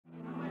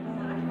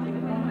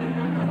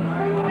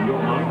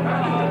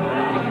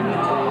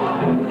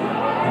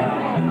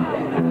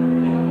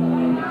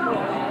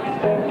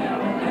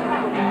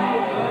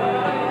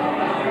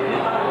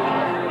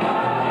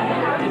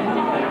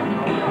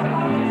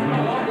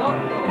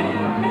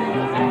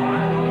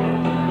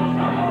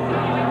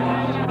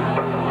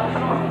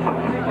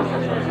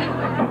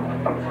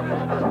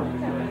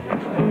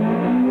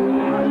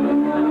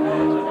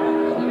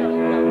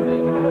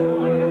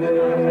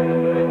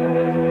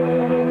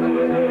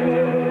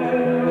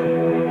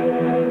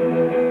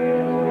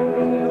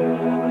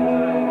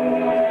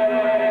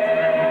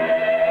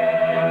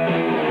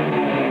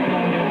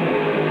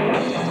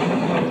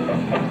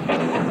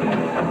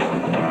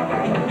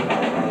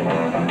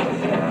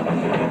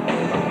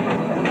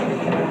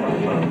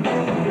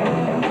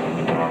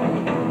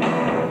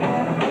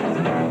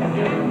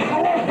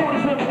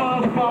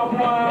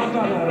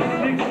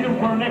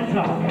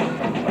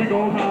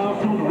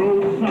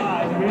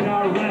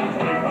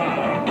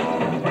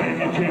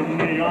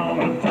on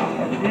the top,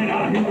 straight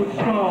out of human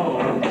skull.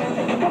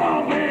 Come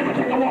on, baby,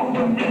 take a walk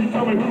with me.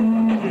 Tell me who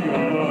do you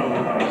love?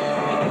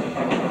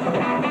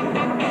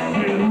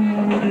 Say, who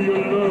do you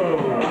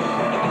love?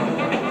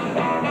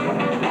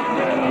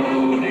 Say,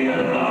 who do you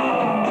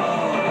love?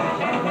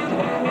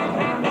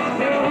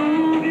 Say,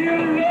 who do you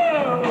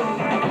love?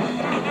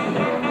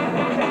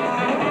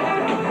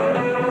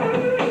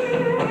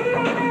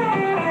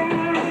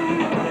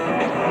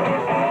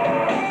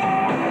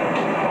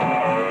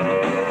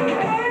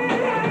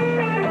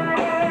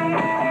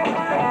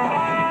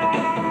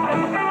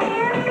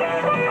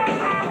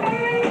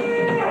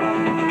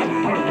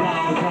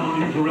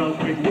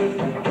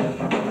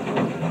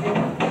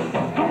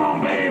 Come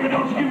on, baby,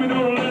 don't you give me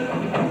no lip.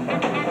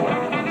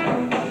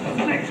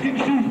 Snakeskin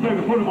shoes,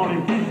 baby, put them on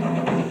your feet.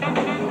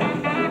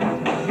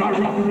 Not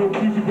rock and roll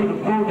music with a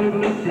full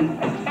little feet.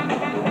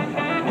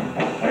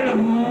 Hey,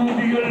 who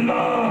do you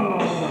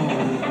love?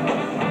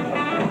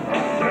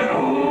 Hey,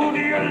 who do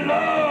you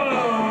love?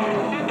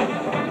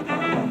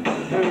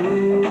 Hey, who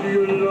do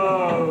you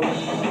love?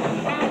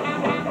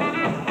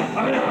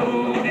 Hey, who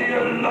do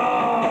you love?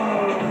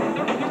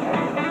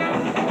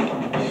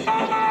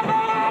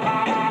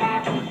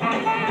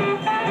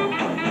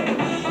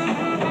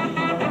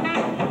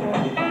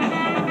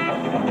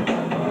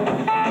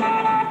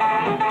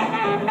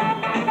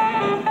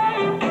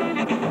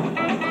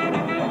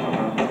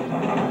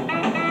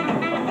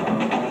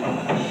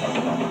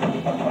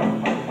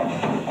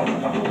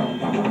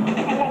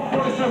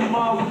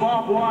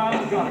 Barbed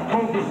wire, got a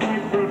cobra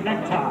snake for a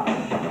necktie.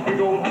 Big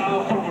old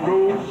house on the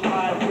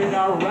roadside, made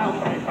out of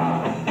round snake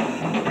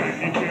hide.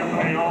 Brandy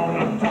champagne on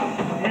the top,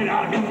 made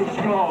out of human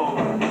skull.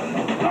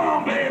 Come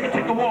on, baby,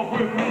 take a walk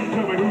with me.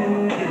 Tell me who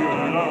do you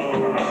love?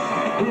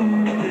 Who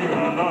do you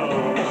love?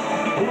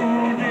 Who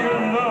do you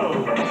love?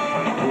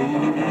 Who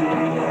do you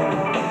love?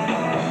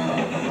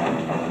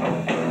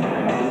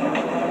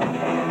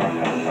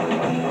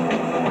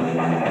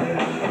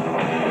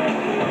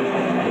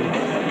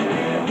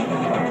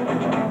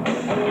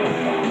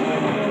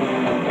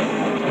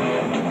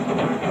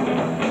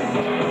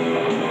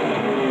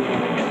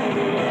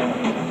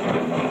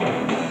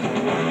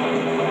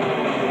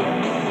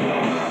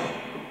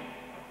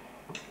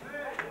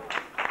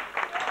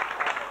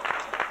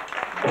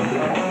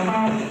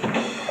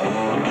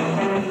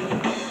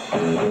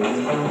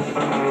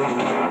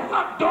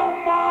 I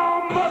don't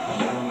want much,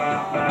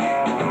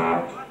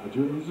 I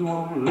just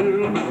want a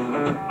little bit.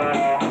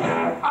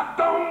 I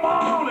don't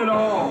want it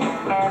all,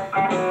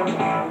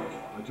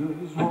 I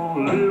just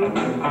want a little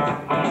bit.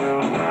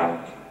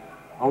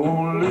 I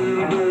want a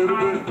little bit of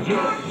it,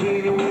 just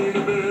teeny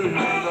weeny bit of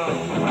love.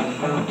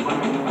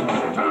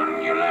 Turn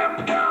your lamp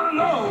down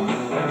low,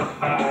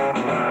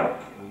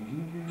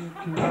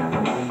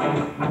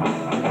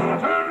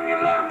 turn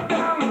your lamp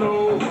down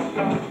low.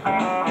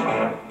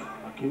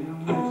 I can't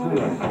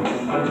resist.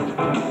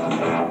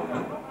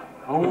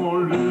 I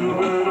want a little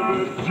bit of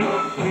it,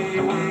 just teeny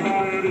weeny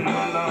bit of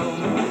love.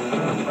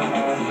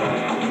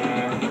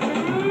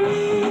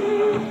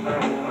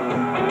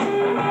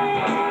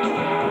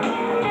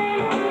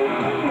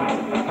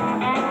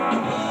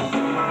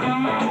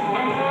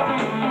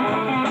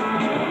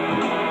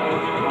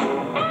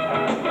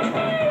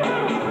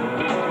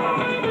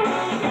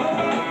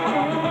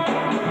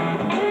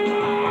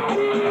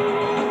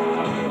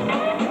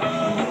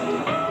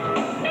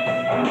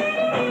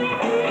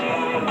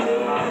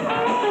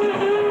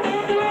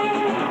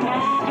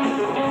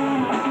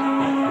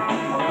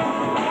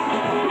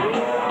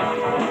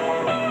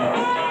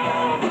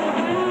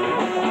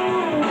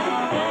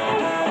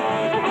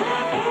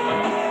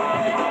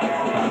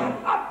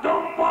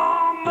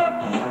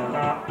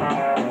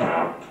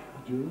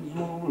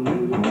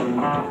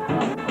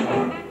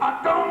 I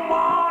don't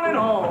want it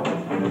all,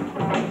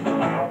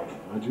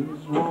 I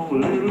just want a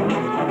little bit.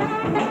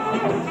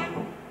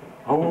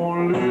 I want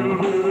a little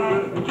bit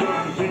of it,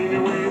 just a teeny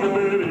weeny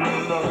bit of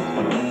love.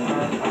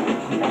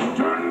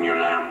 Turn your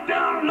lamp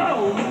down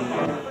low,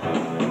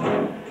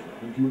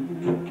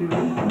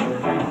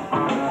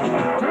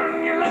 turn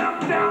your lamp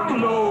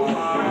down low.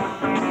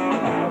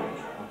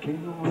 I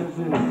can't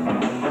resist.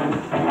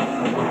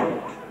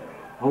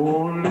 I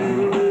want a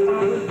little bit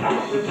of it,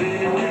 just a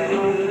teeny weeny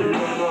bit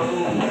of love.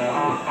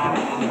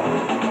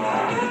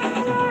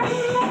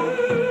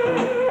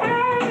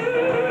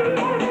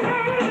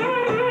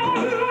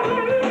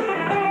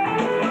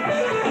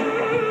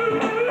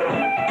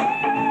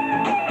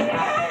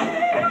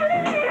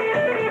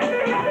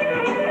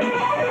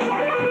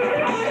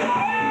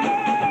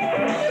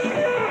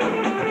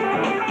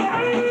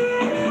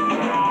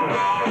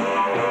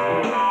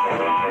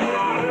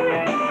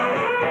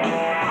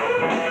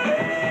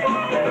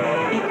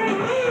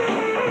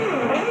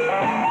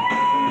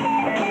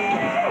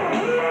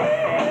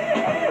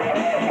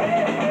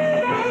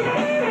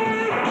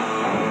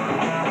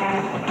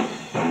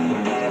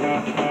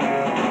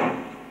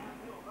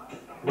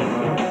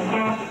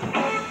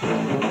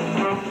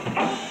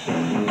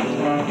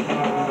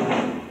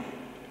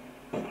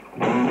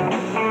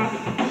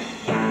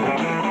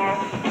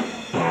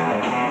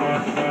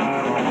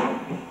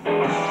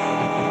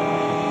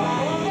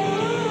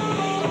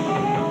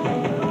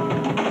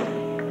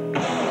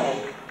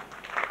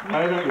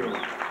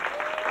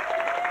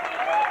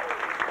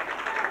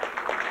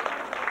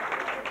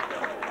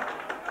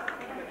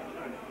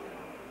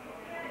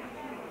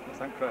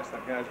 thank Christ,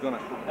 that guy's gonna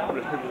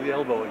rip him with the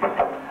elbow again.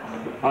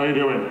 How you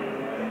doing?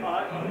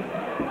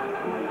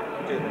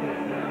 Good.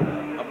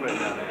 I'll put it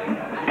down.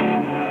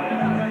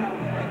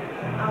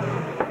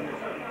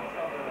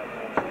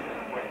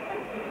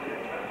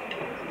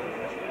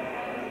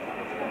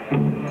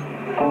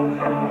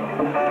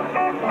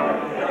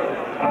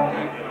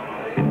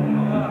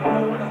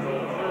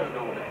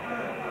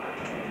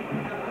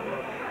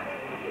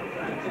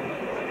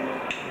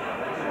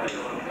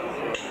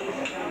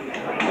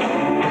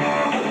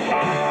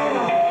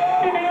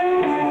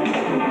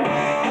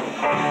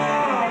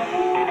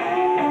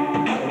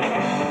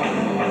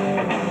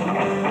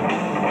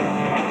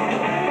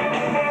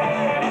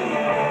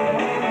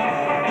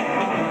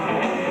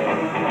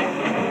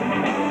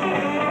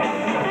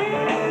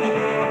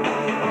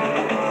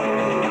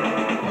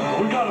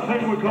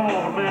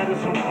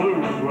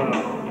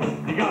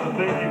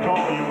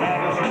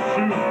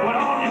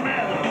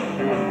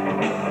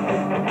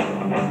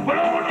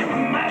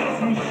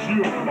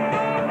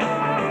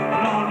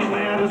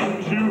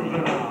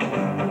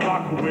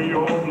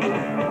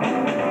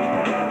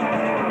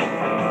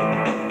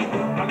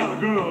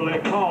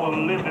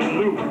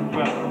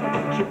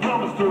 She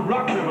promised to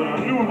rock me, but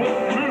I knew it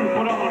wasn't true.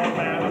 Put on your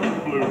Madison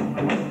blue.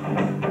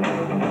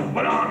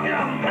 Put on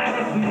your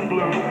Madison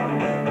blue.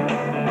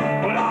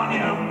 Put on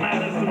your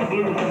Madison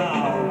blue now.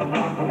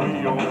 Rock away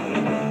your blue.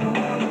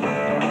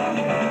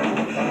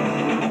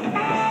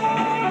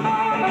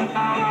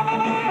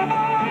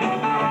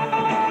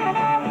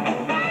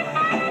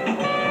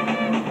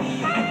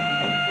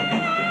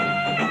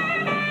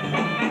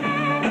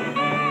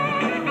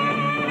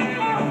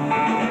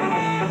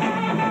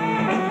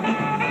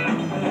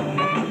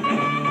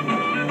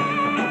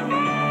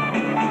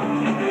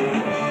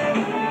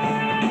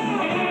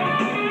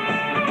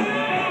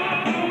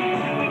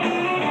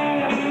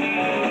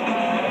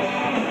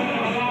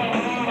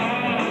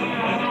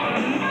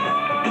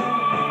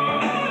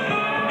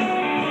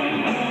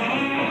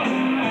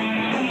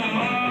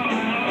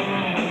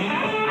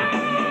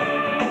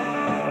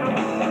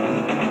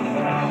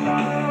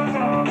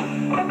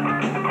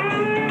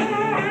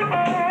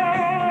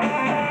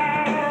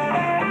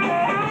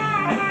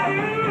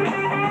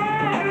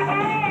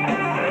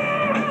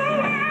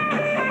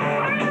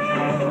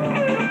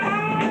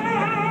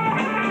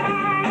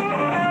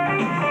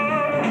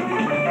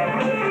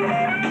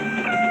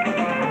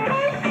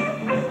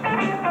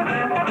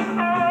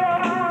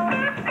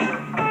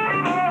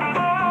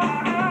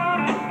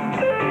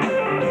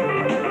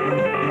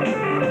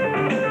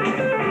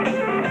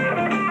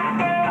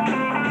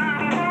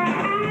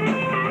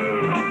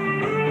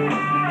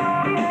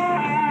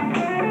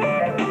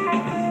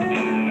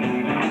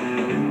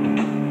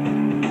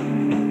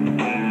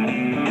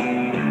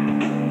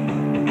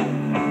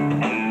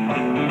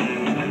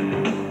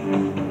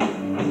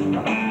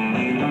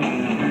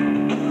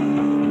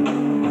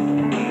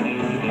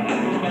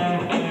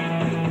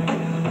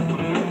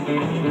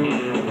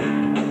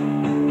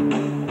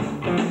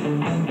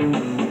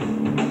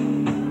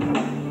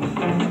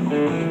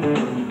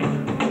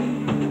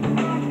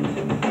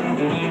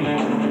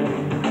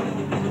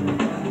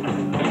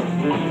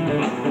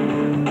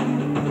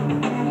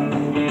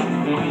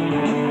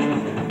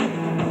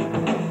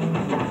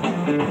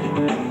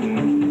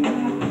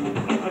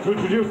 To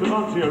introduce the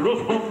man to you, Russ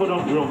Bumford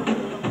on drums.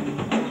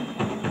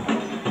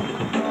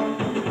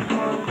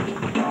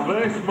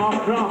 Bass, Mark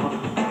Kramer.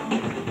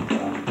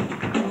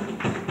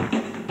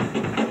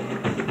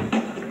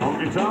 On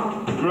guitar,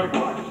 Greg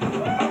White.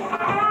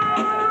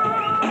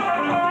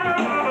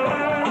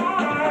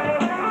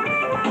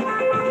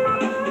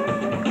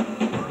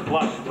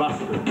 Flash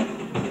Bastard.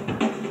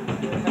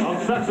 On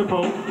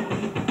saxophone,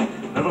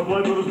 never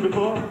played with us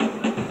before,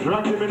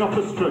 dragged him in off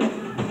the street.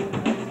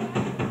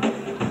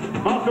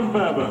 Malcolm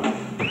Fairburn.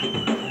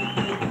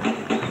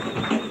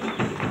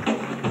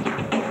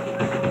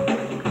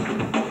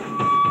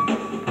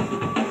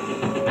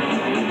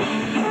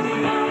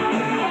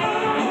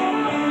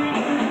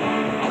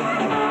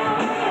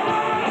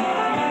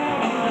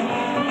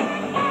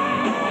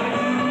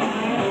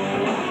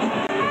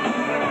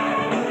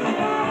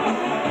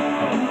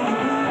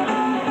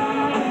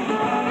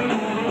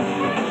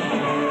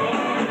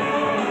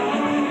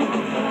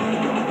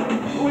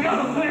 We got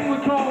a thing we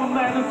call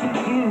Madison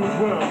Blues.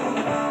 Well,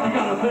 you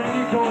got a thing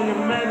you call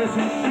your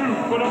Madison shoes.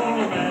 Put on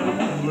your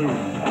Madison blues.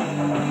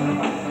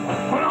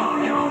 Put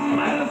on your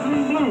Madison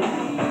blues.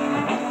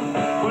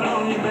 Put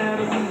on your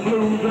Madison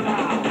blues and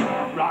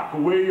I'll rock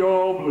away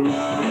your blues.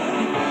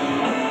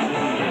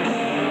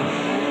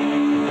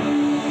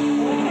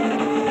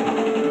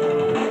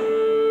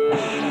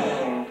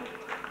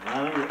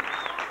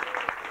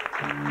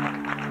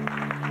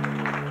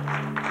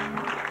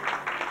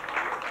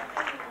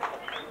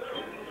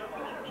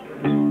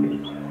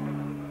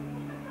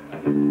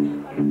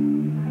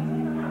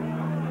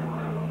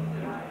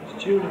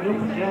 Tuning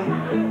up again.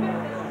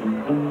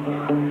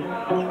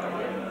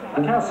 I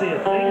can't see a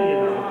thing, you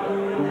know.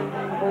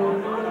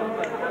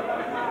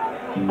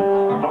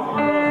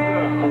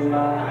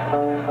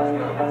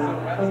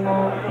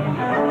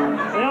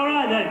 Are you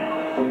alright then?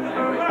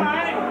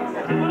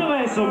 Run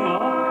away some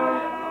more.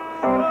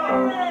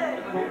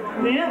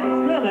 Yeah,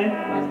 really?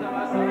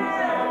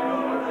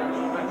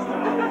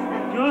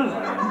 Good.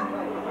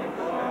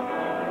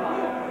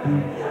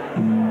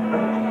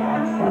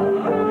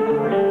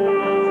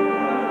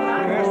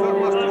 Yes, that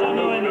last I just don't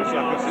know moved any to, so I can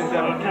shots. sit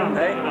down. I can't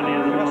Hey? see any of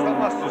them. Yes, that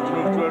last just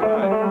moved to her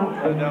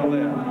right. Down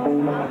there.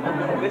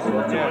 This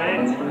one?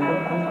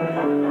 Yeah.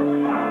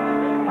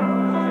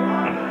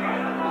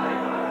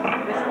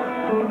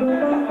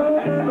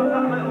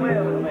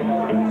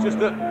 Wait. It's just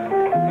that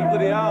my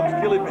bloody arm's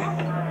killing me.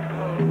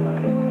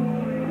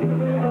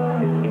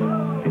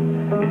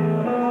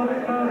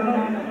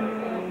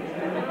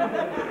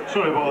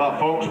 Sorry about that,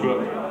 folks, but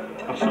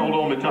I've sold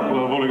all my tackle and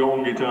I've only got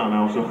one guitar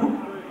now, so...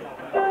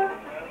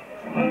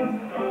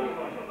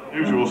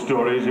 Usual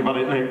story is you've had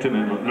it nicked in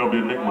it, but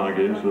nobody nicked my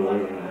gear,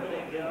 so...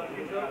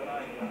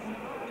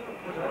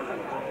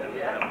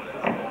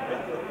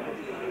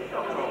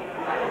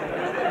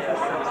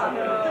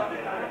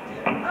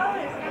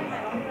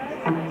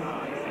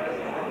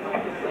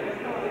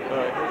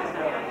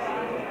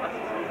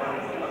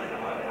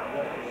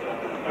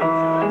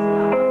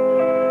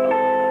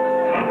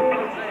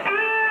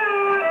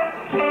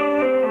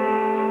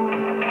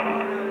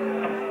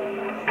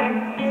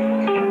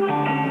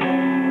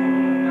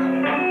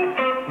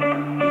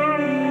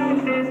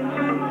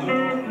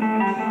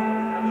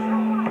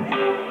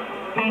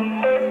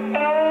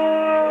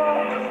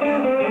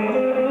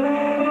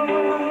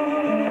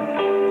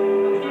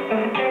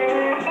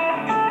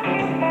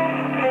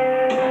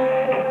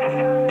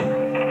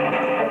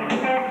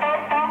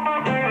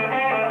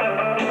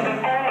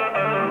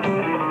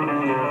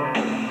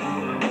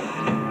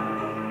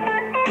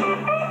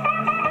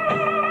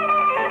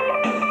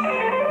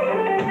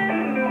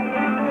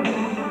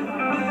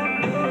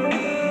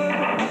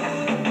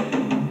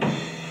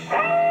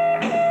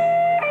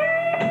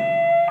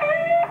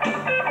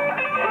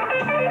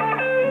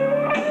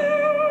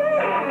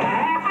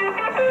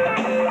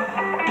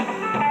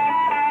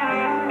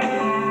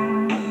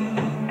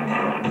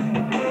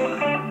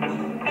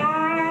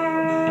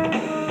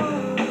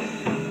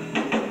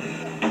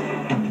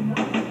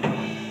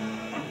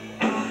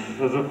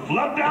 There's a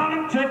flood down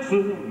in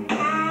Texas,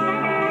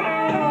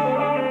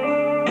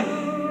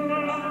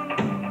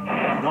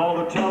 and all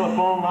the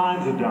telephone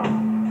lines are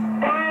down.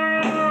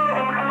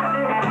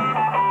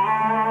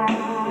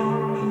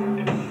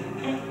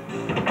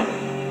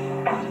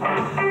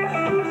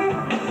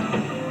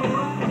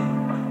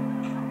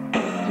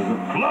 There's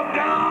a flood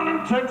down in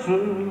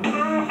Texas,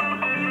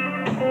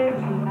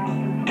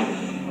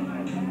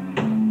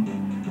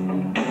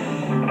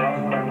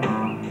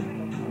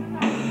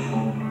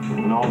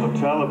 and all the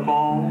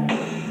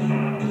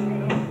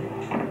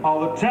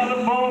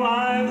telephone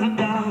lines are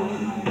down.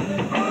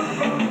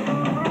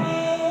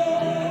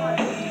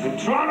 They're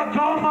trying to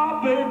call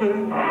my baby,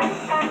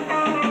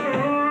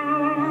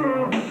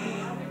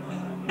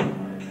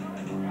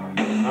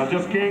 I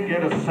just can't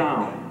get a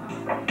sound.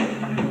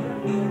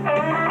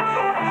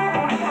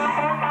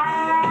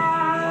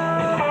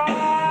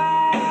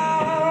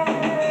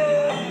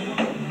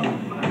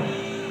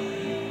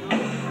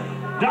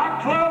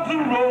 Dark clouds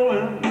are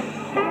rolling,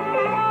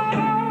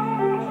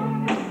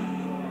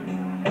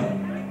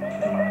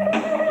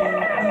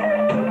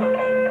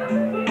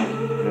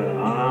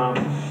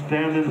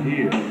 standing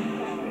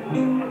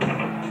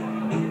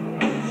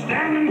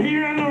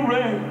here in the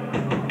rain.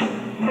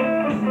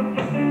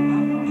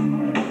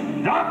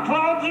 Dark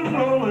clouds are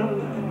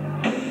rolling,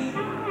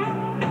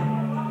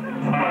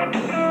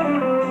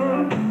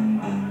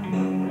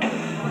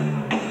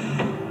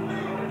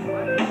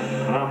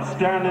 and I'm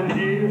standing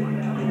here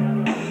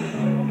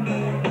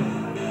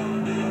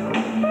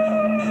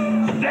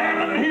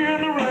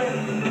in the rain.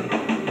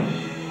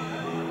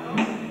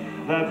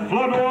 That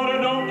flood water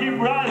don't keep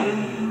rising,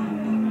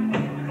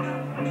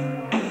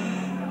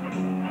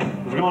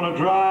 it's gonna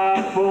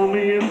drive for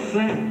me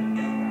insane.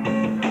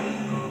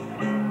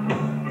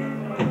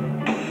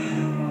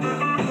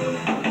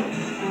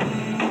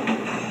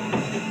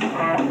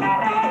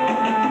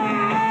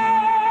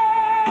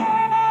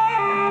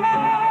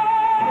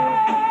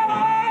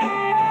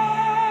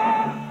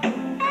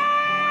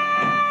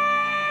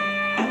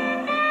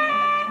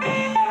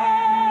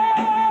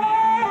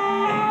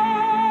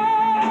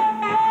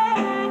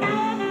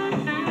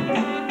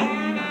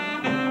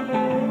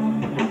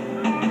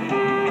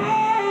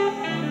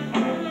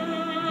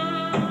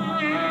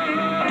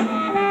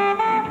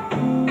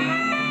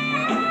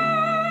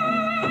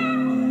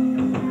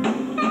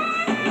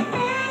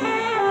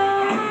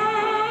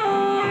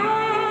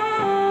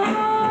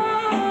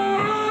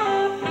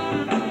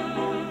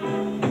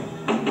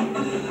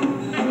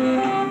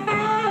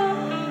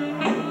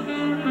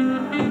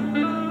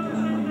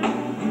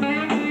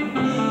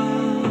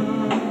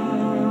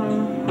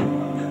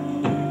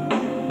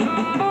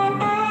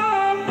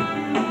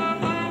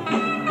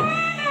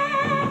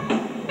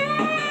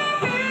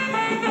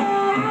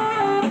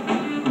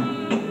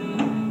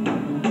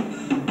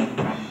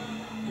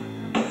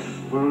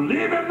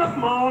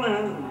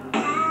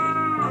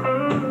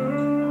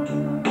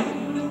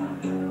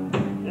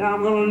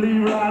 I'm gonna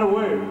leave right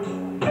away.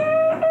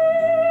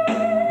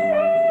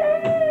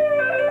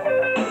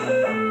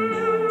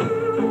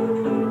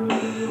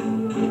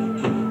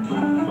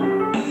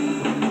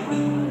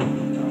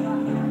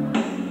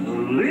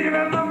 Leave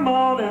in the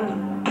morning.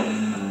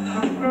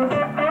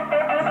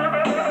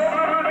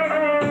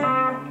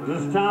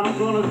 This time I'm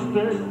gonna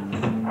stay.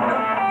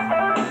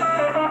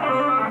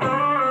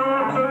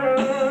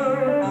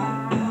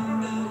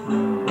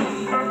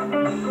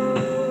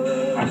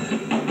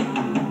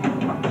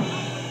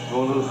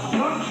 For the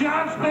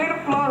sunshine state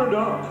of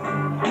Florida,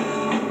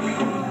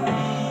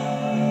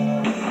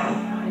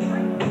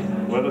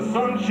 where the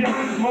sun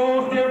shines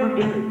most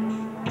every day.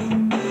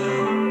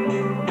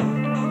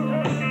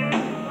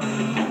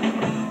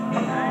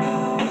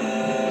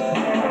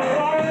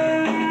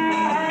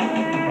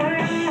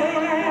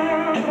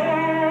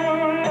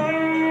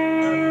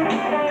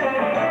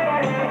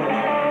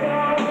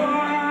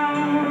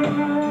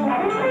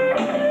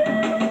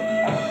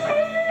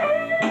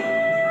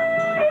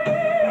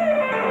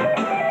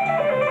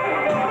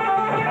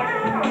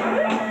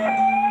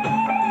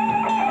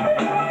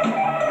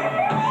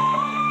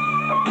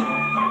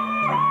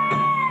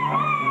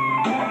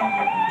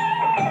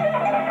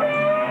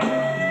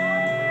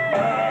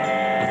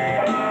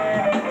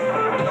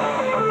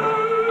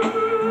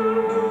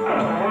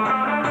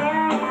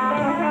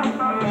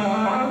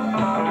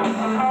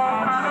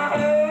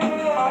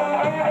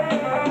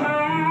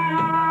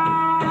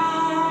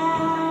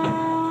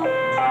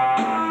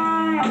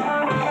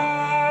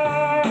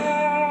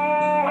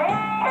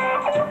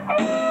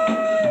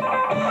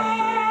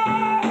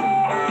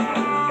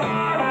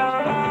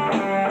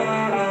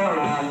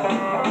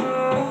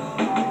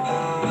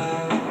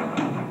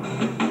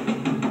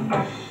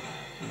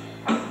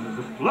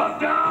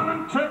 Flood down in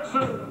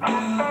Texas,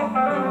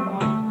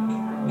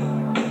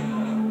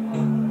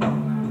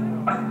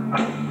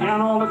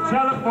 and all the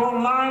telephone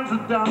lines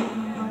are down.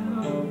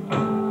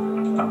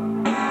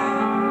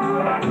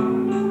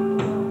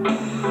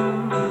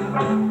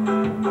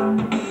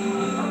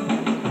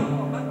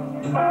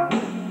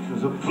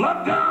 There's a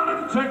flood down in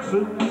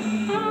Texas,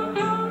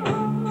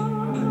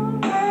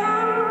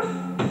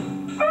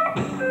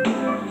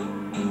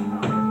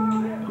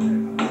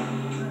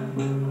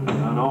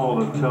 and all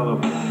the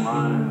telephone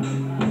lines.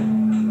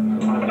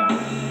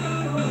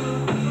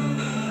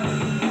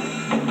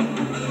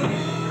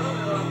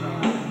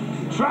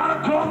 Try to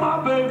call my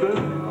baby,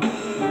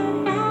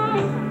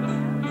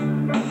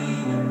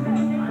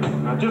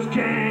 I just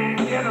can't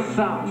get a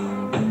sound.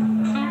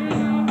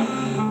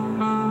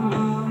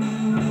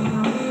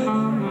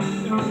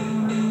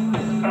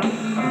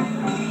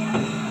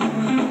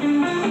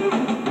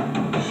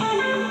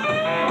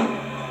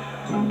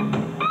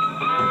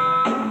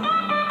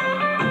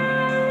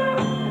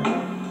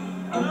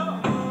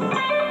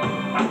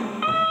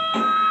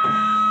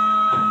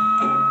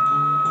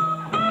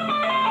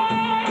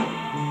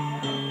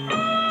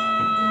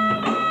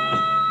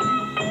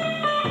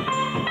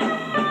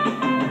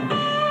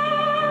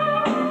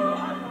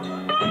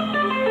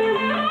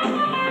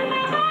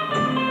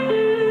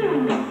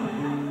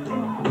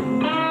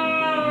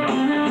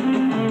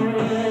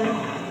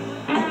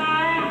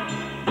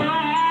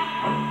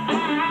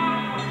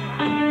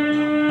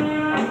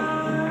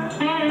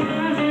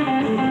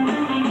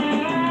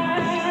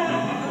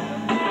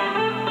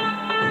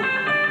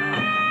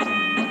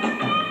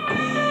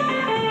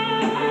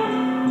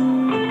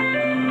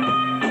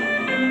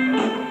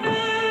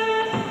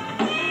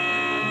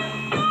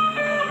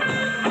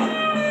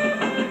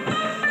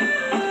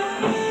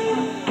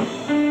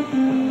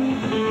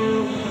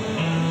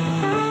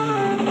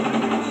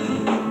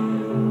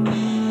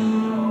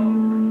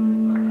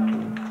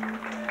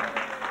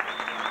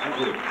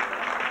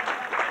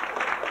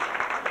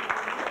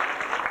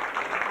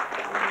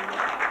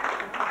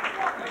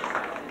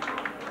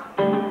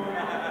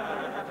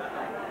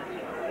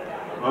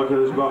 Okay,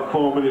 there's about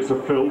 4 minutes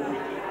of filth.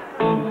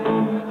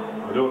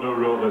 I don't know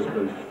who wrote this,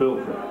 but it's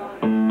filthy.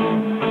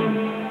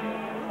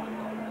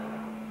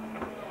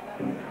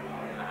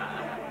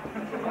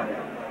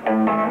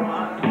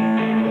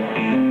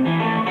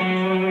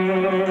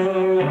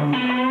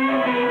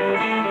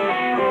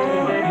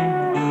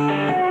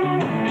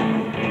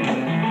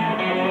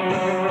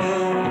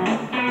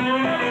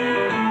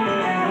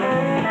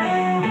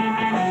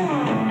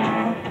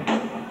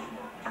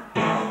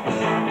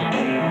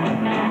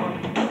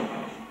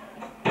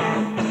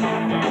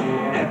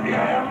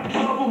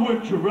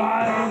 To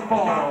rise and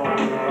fall,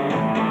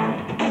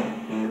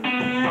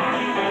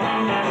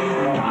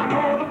 I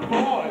know the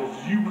boys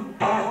you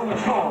wanna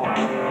call.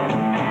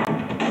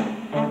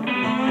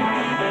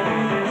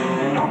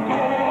 Don't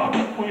go up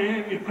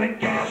when you think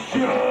you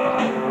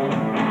should.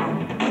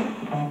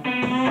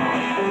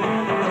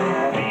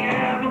 Me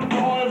and the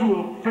boys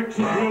will fix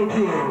it real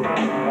good.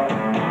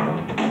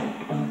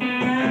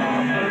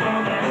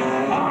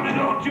 Honey,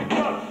 don't you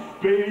fuss,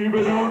 baby,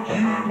 don't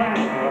you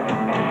panic.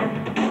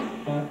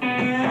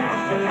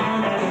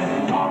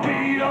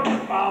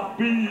 I'll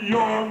be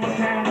your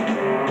mechanic.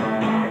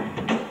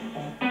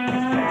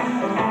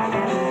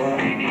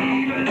 We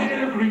need a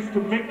little grease to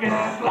make it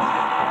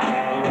slide.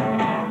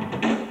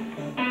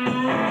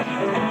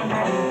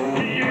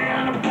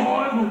 Yeah, the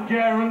boys will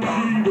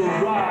guarantee the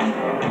ride.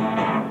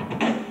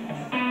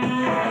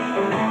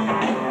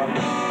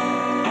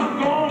 I'm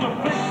gonna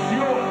fix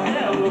your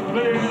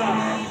elevator.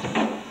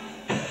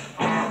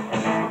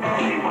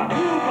 See my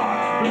toolbox,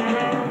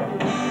 baby.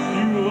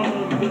 You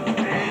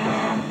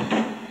understand?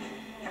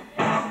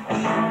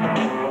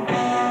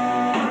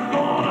 I'm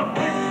gonna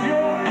fix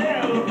your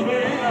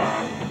elevator.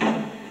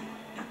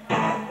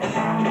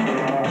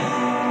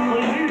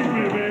 Believe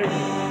me, baby,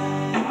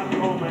 I'm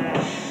your man.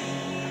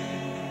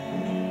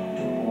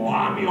 Oh,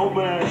 I'm your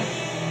man.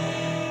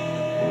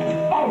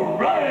 All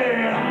right.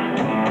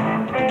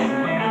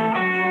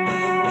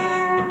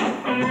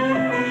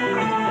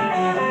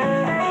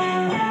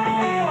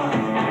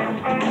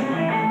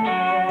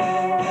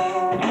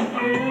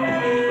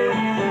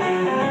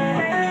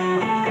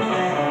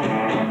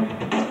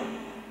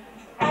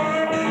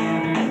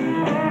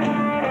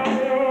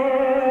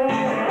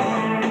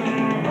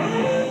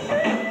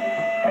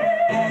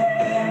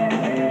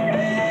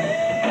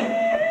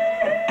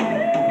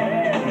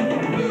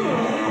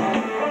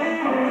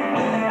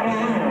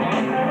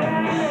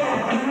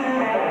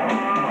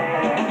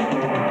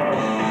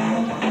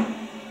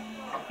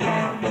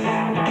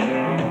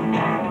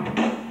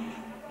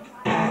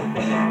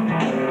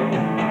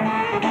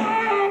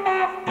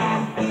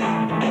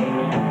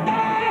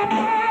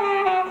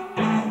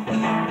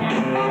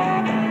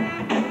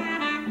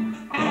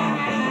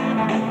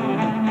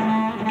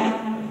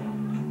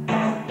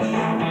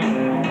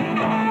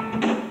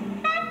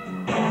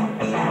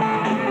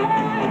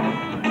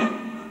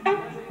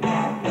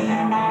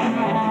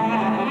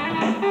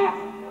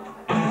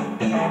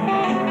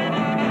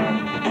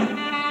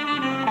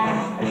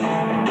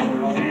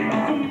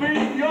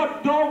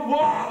 Don't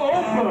walk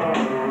over.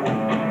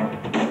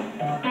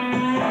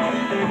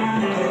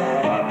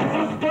 But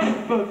just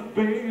but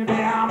baby,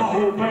 I'm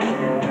hoping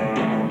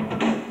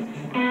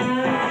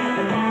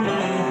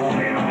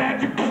say the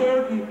magic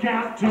word and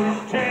count to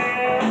 10.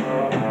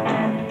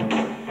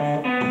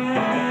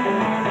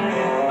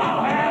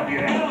 I'll have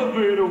your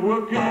elevator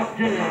working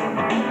again.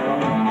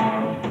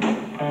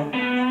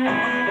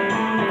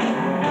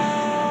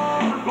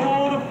 I'm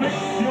gonna fix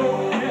your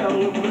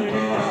elevator.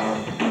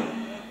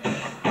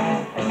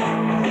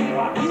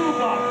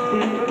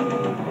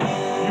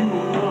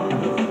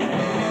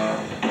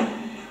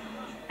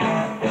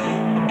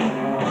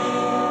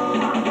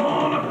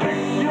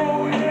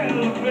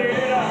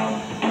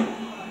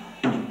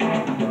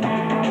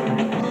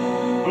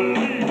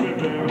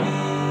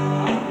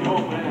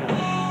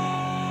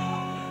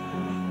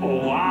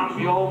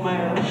 Your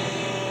man,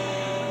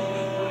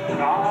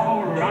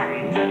 all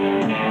right.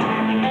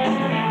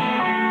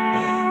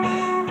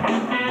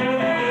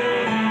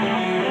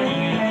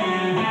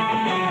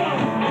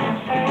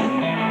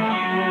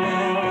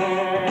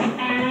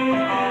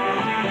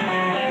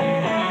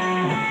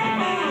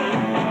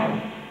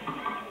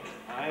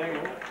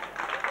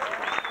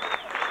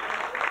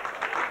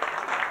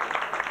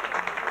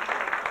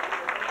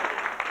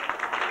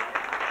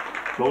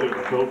 Told him to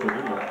go for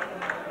him.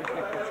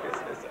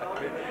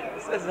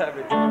 Says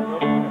every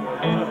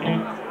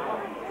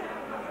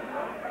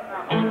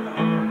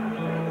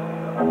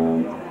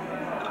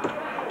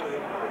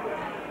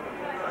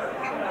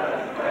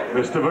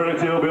Mr.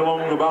 Verity will be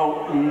along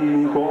about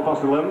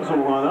 11:15,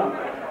 something like that.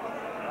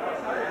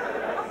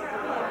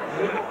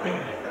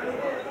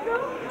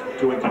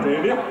 To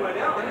entertain you.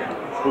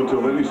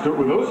 Until then, he's stuck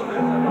with us.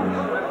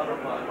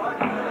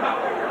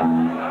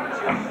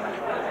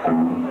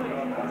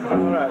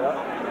 Alright,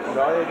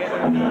 that.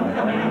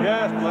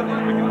 Yeah, it's plenty of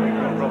picking,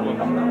 no problem.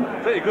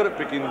 Pretty good at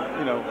picking,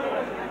 you know.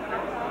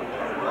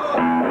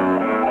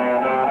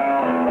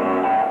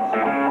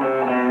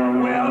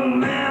 Well,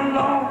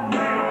 landlord,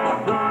 man, my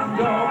front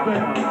door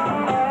bell.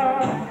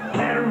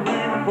 Let it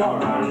ring for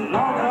a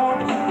long, long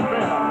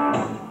spell.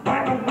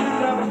 Like a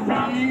wind of a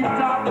breeze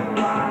off the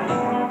blind.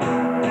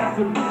 That's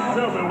to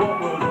tell me what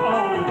was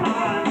on his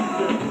mind. He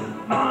said,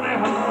 honey,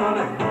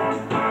 honey,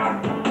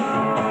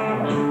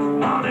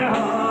 honey,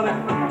 honey.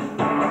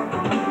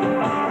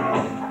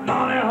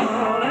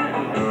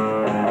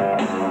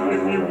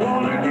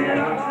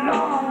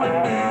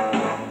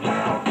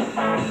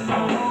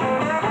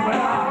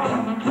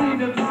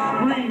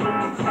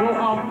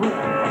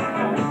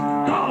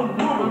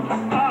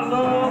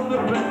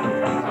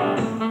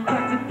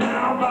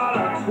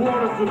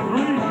 The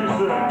three, she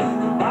said,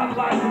 I'd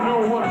like to know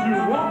what you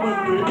want with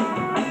me.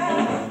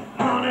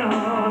 Honey,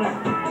 honey.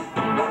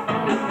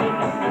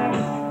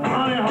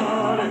 Honey,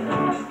 honey.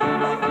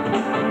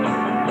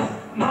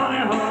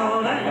 Honey,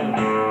 honey.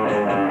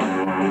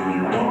 If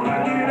you wanna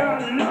get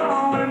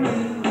along with me.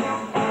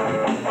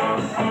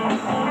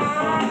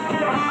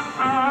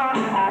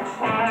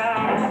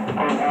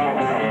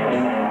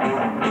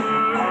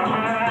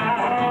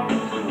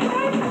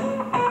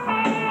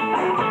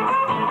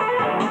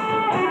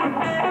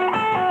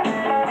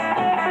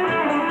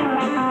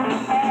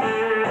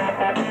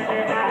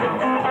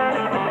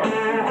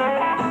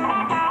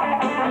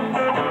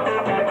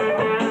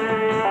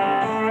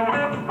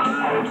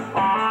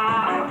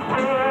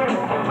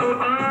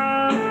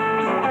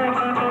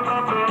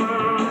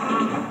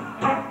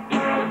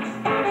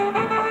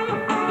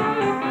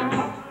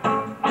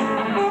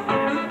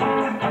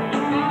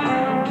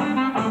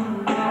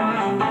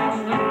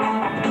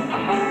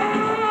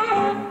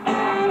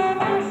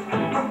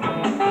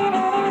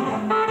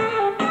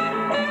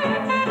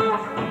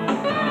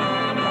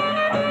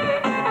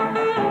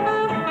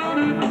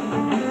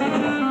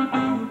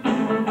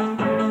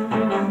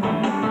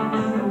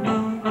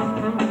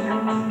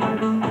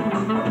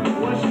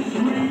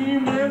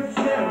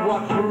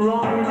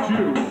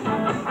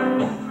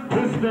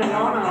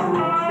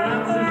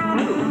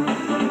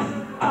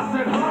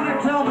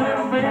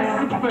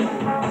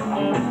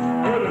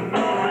 thinking, with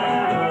another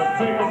man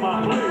taking my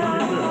place. He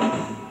said,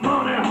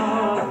 money,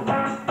 honey,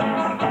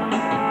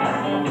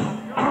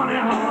 honey,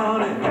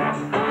 honey,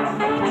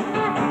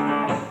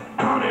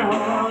 honey,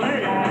 honey,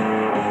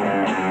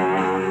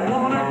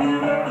 wanna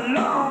get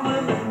along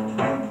with me.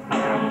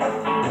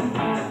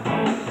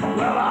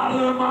 Well, I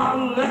learned my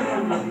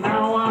lesson and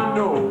now I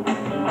know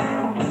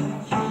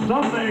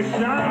some things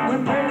shine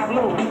when they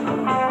blow.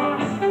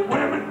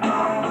 Women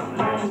come,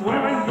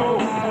 women go.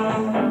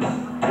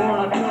 Boy,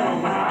 I tell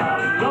you, I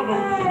love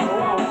them so.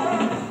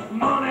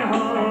 Money,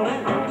 honey,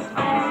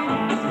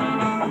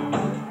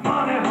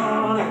 money,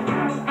 honey,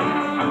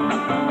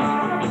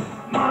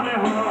 money,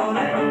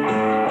 honey.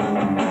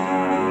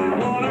 You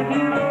wanna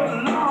get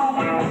along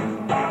with me?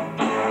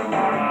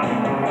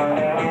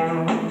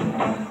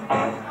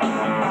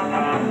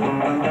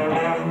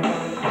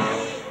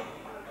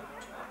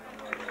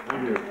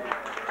 Thank you.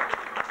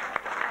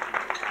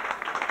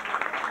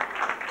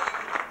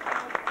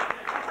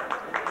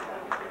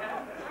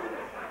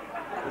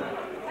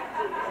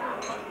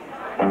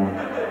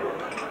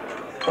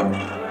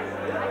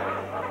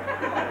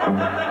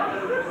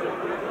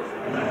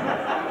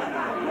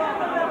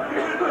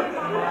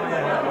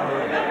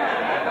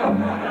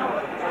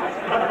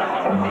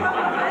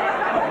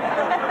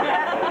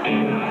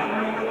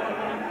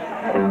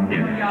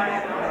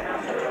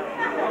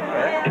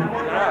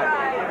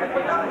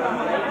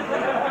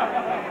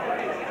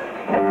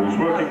 There's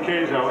working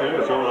keys out here,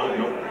 it's all right,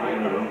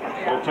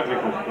 all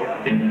technical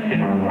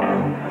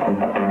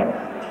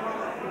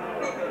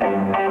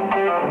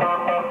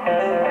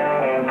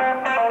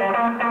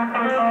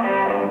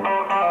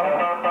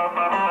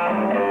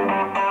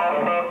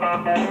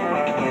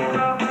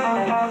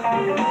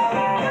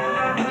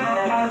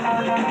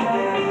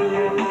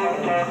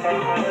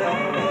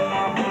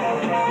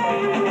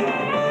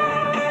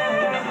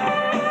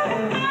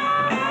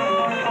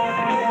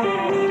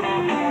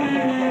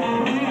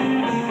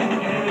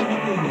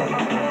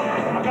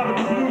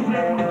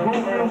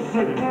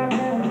city,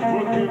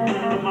 working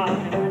in the mine.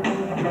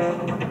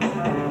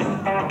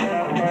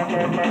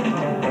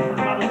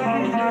 Got the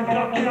blues in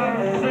Ducky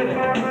City,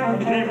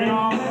 leave me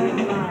off this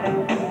line.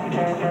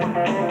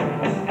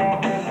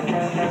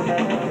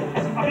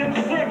 I've been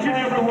searching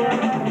everywhere,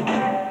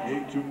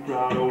 ain't too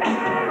proud of it.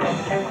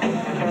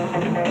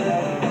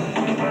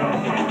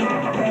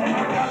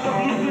 I got the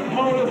blues in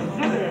Motor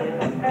City,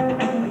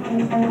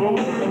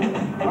 closer,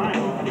 line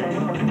on me.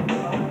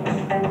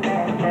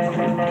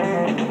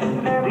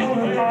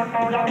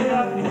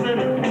 Ducky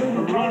City,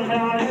 running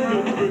down in the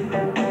street.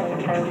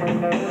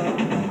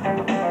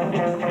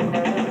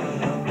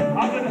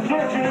 I've been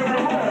searching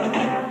everywhere,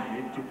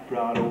 ain't too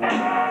proud of it.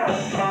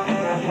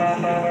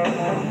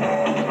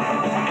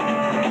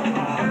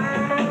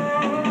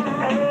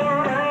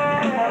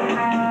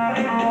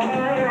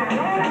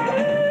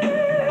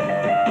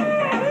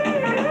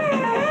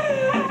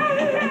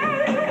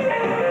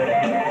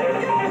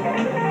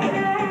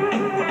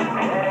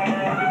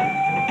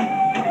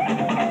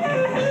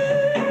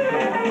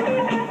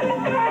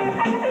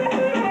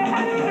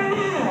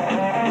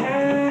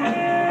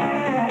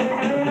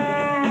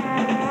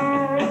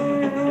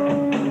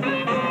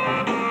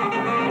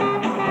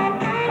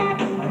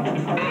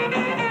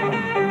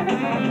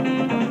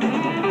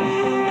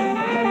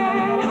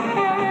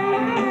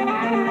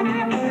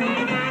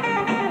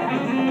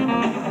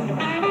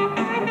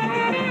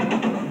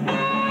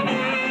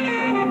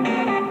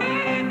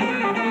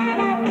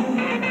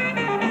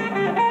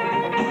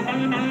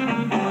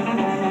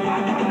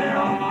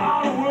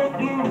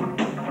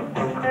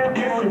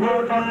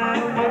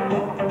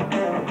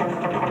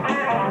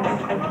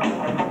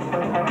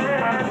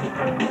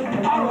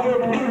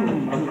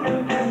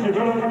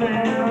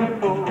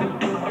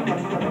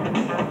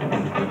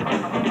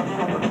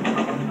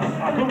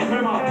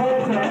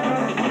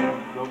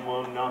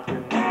 Someone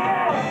knocking.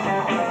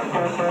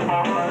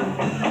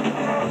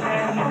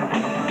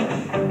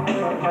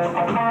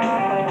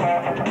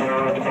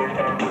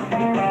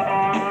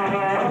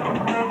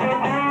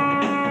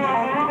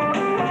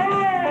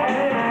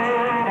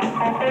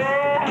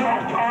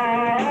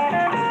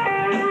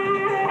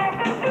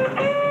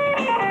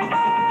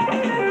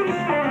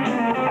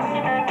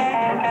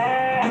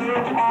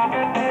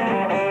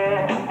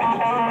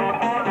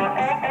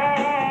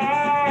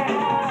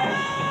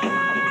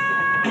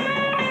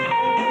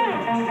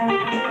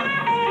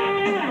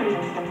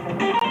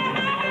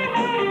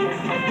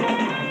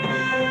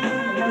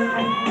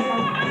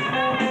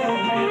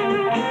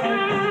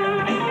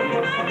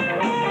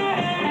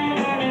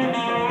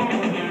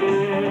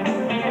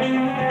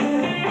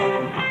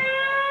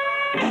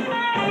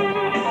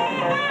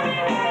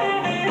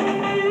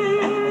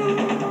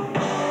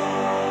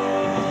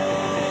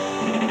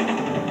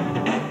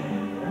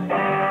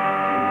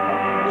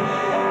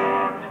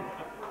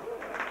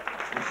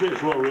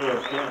 It's well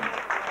rehearsed, yeah.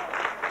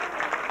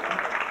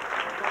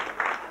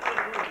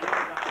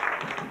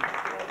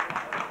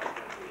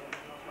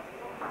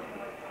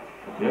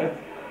 Yeah?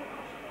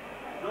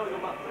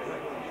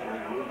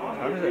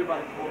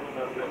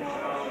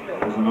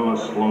 There's another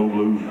slow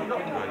blue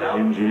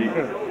in G.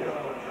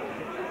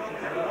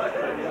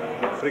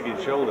 Frigging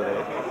shoulder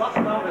there. I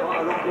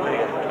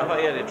thought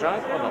you had it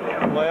tried or not?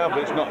 Well, yeah, but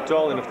it's not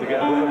tall enough to get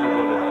above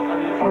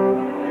everybody.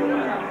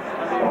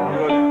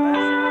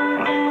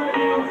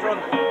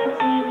 Front.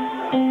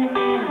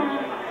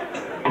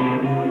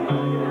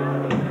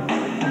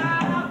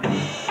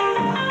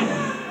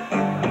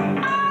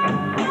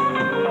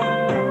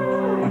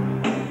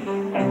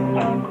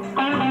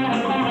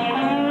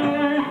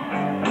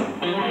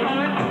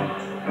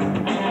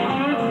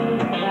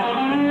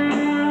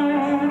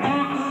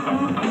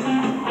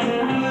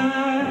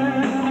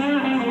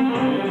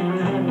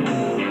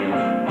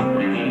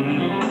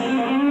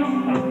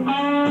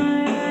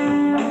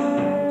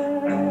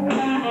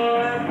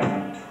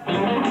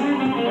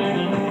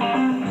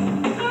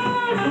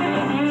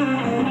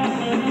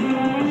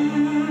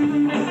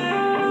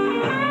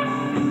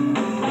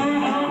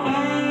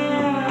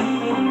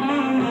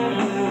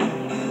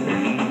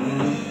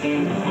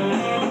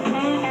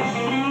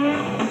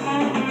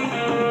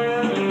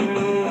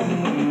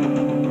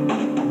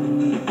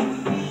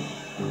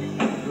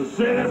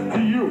 Say this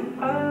to you.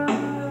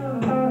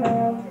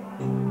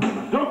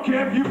 Don't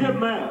care if you get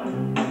mad.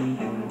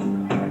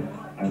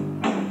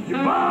 You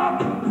buy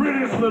the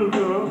prettiest little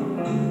girl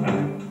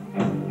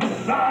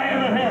I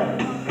ever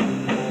had.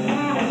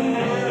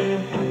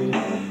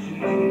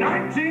 She's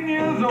 19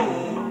 years old.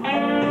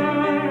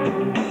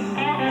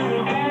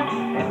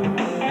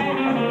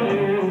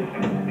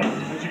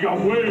 And she got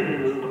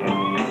waves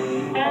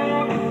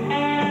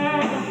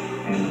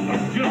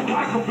just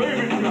like a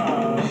baby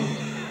child.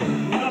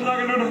 I'm not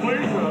gonna do the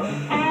please her.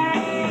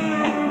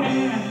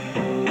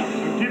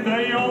 Keep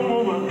that young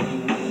woman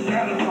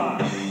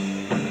satisfied.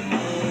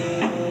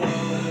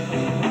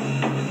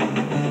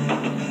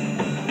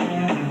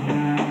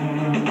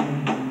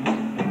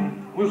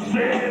 We'll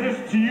say this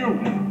to you.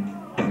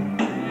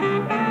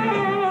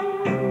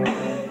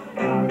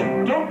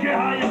 Don't care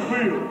how you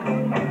feel.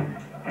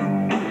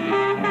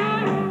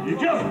 You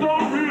just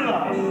don't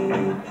realize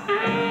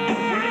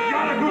when you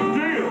got a good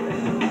deal.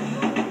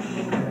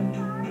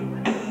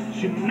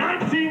 She's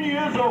 19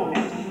 years old,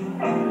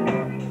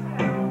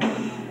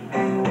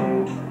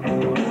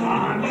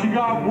 and she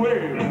got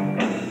waves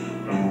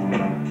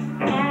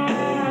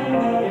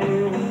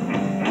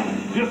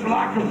just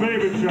like a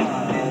baby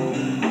child.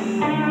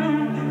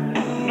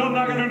 Nothing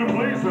I can do to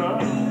please her.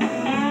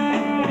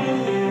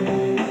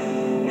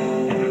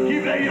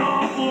 Keep that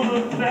young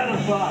woman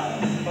satisfied.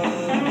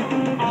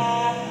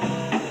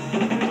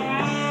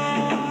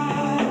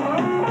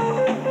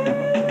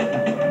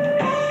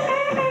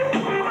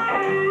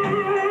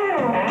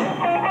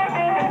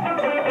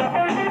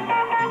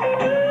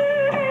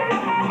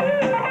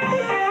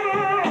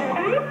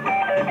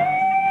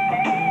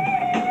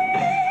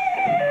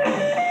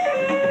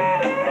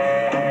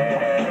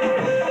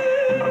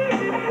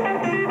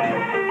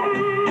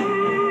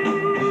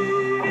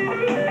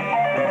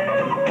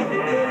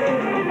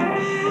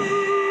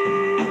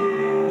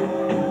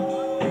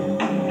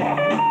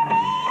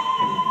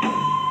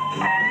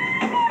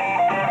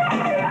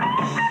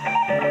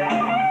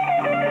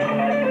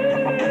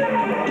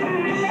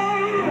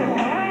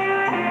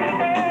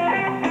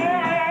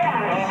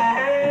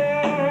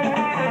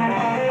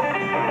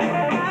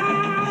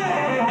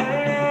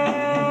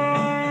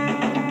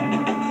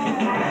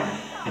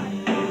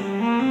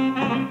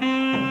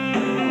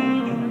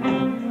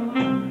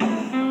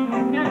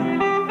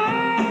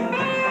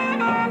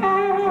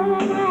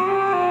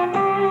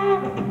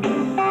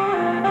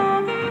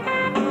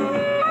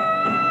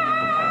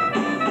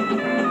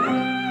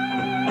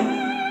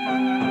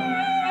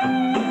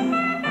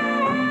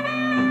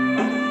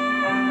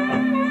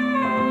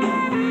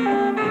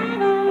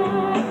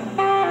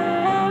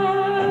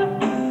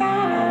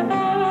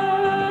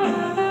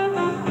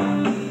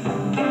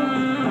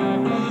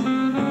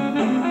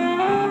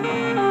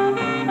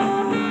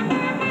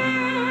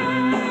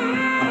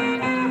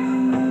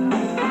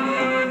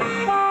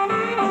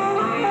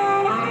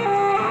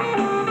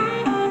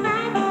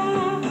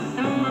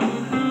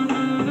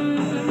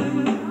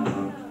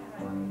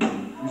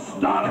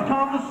 Start a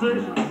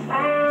conversation.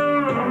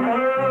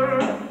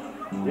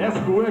 Ask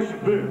her where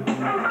she's been.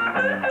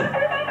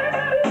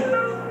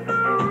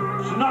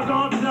 She's not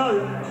gonna tell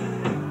you.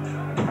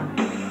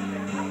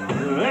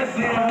 That's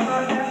the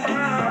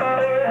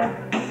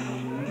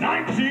end.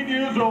 19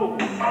 years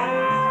old.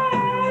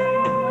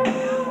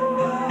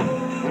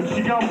 And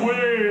she got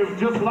waves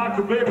just like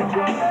a baby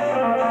child.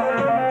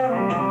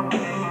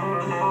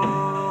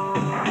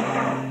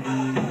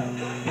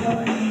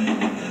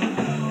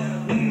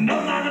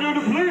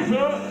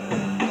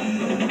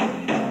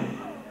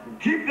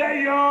 Keep that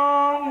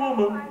young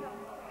woman,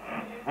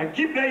 and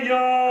keep that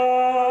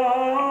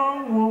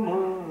young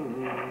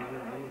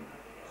woman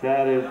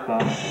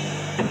satisfied.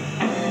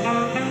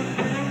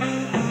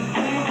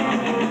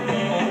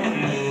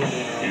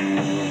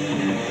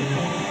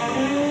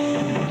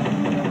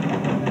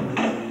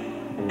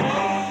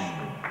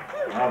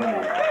 Have a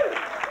nice day.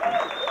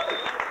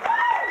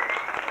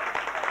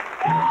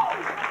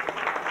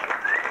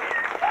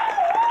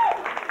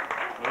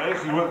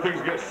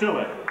 things get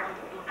silly.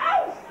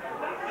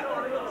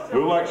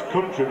 Who likes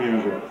country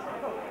music?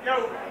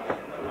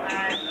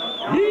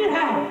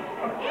 Yeehaw!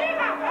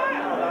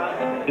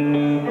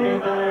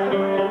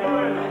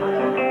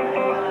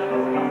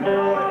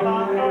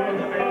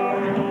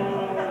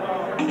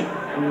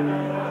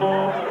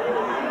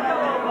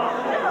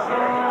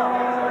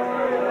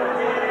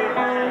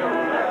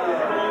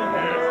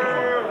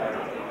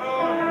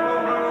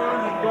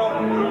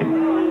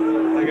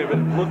 I get a bit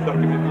of blood back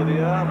in my bloody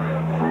arm.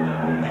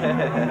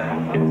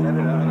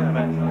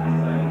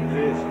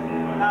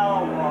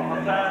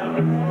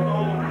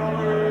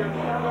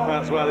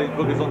 That's why these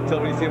buggers on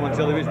television, you see them on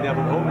television, they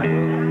haven't home.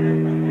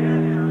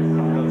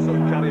 They'll sort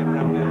of carry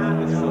them around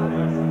this sort of.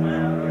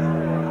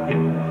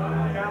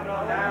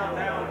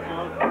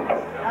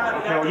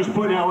 Okay, I'll just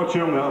point out a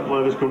tune that'll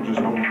play this country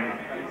song.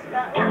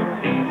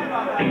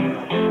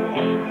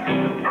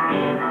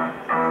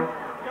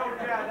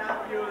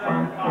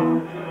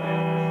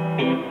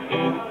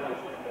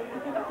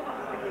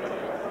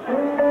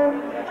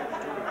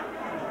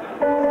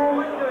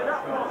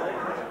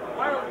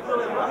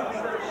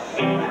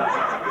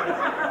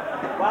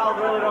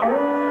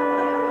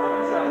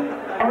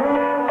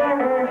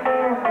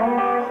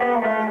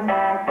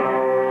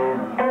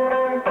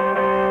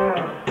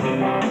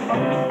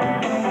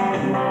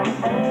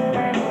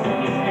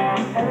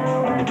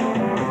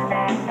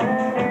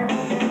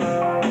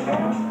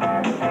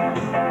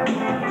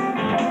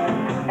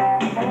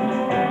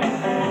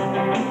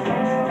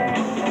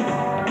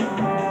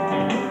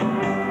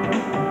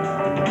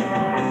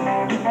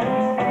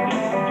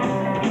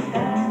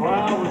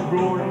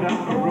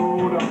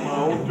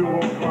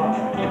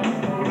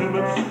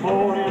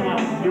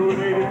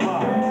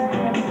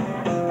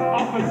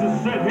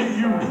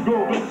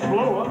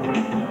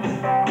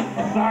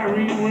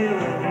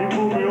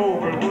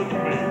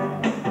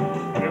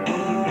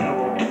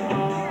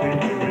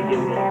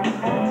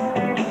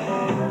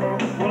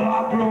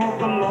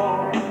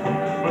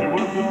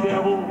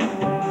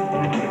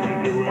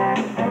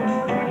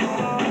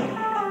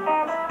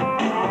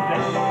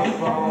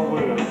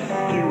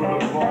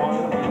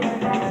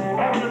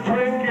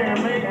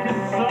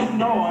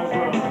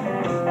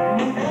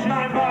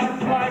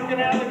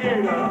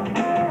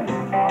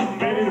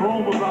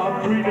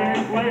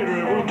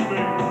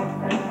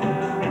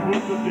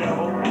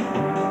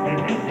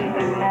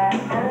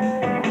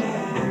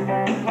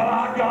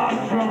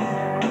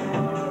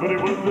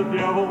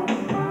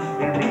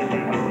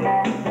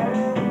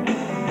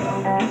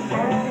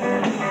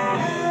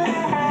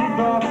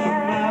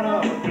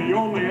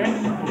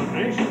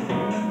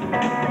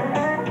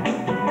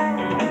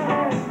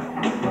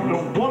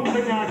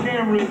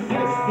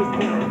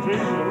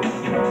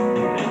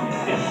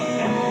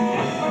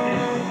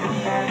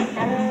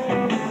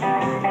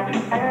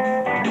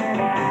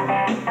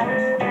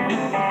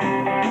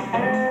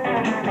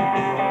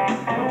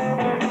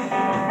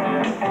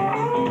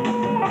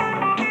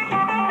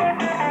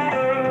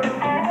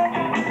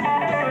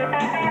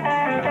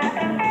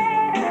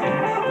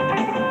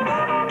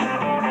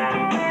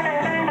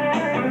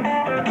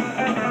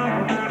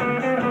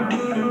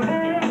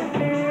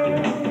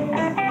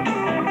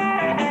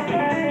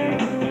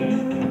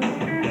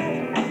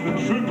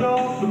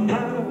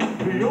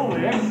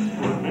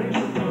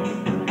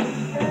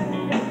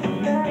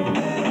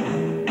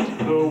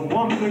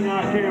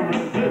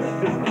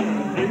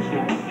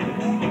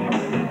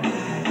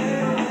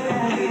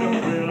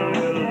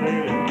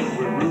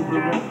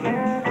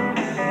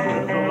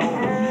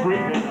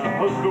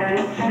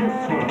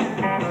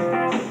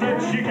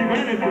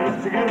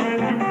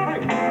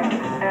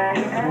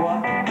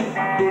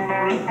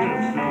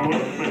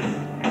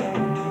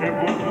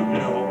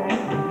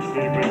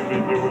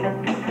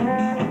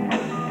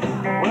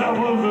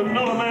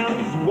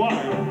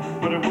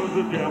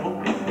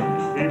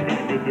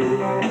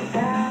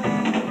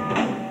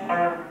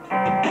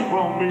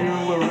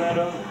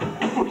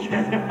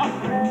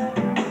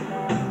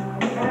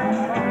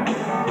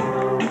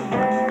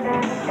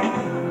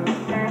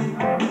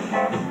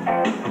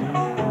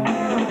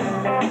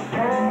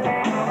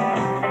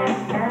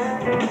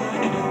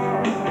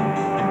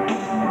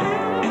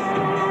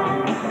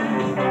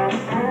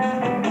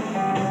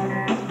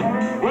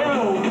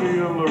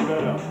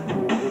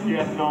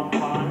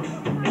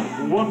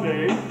 One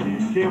day,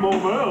 he came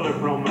home early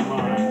from the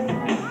mine,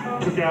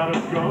 took out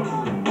his gun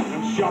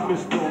and shot me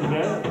stone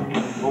dead.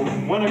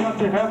 When I got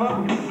to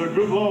heaven, the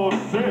good Lord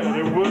said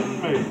it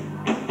wasn't me,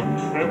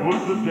 it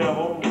was the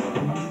devil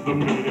that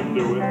made him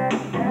do it.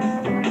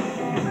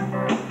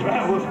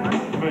 That wasn't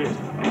me,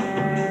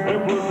 it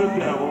was the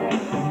devil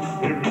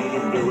that made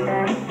him do it.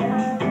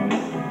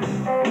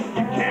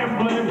 You can't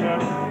blame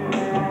him,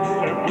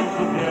 it was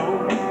the devil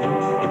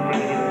that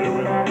made him do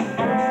it.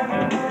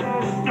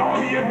 No,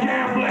 you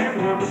can't blame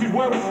him, see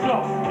where it's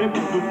stuck, it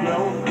was the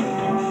devil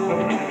that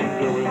made him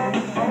do it.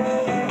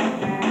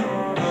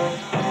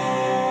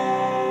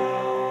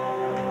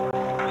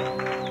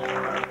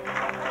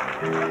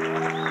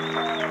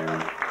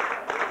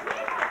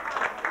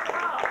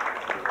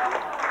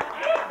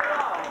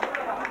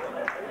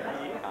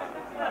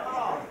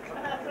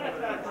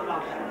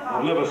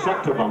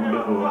 to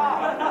Bamboo.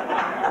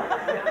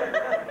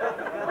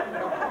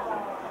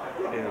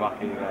 He's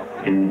wacky, girl.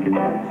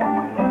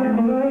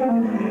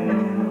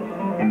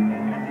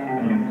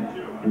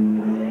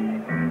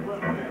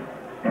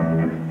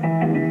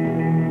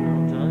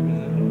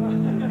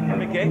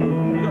 Mickey,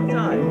 you got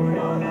time?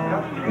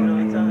 You can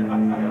only time.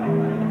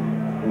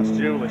 That's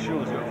Julie.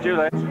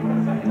 Julie,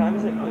 what time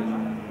is it, please?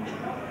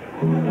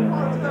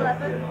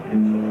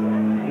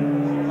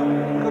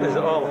 Good as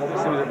it all. It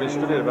seems to have been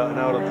studying about an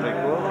hour and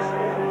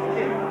 3/4.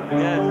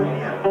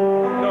 Yeah.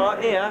 No,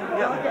 here.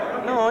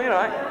 Yeah. No, you're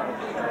right.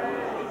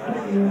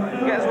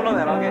 Get us one of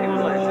them, I'll get you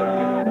one later.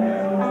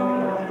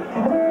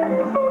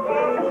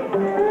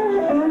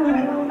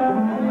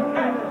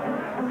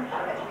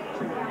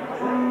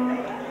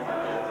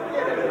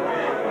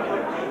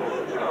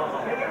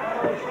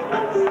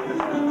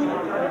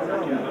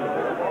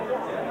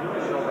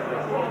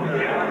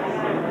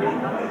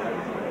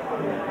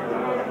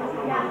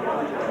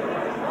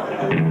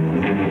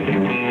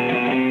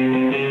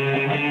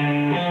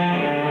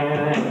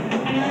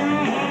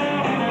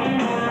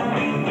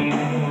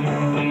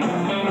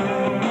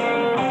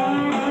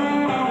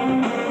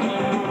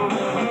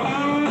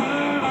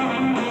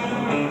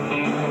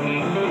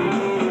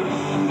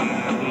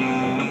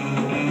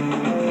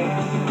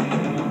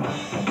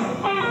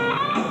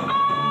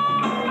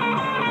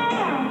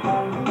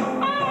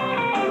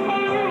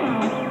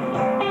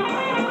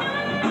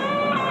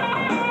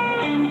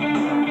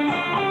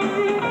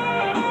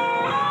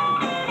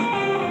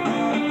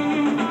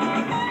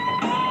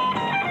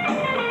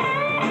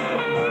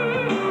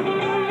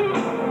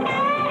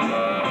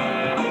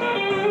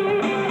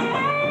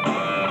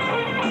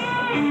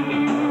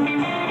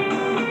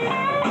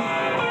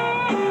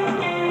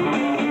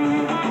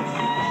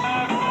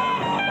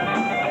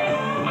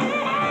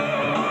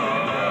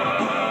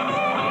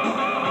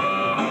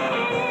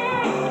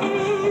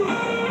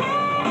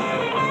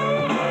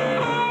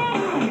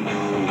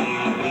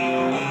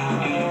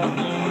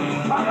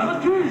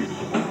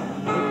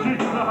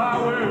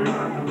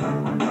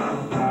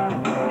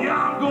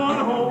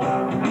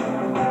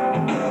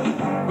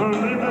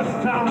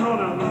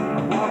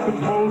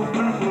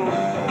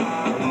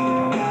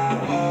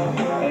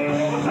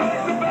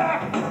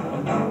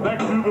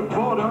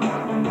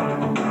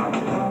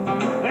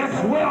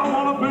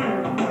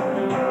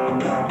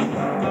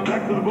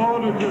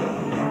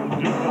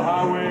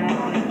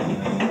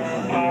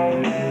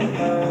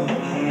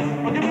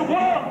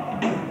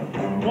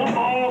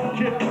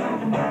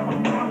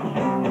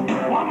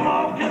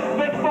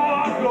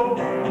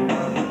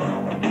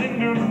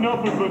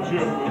 Nothing but you,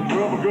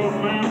 rubber good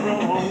man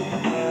from home.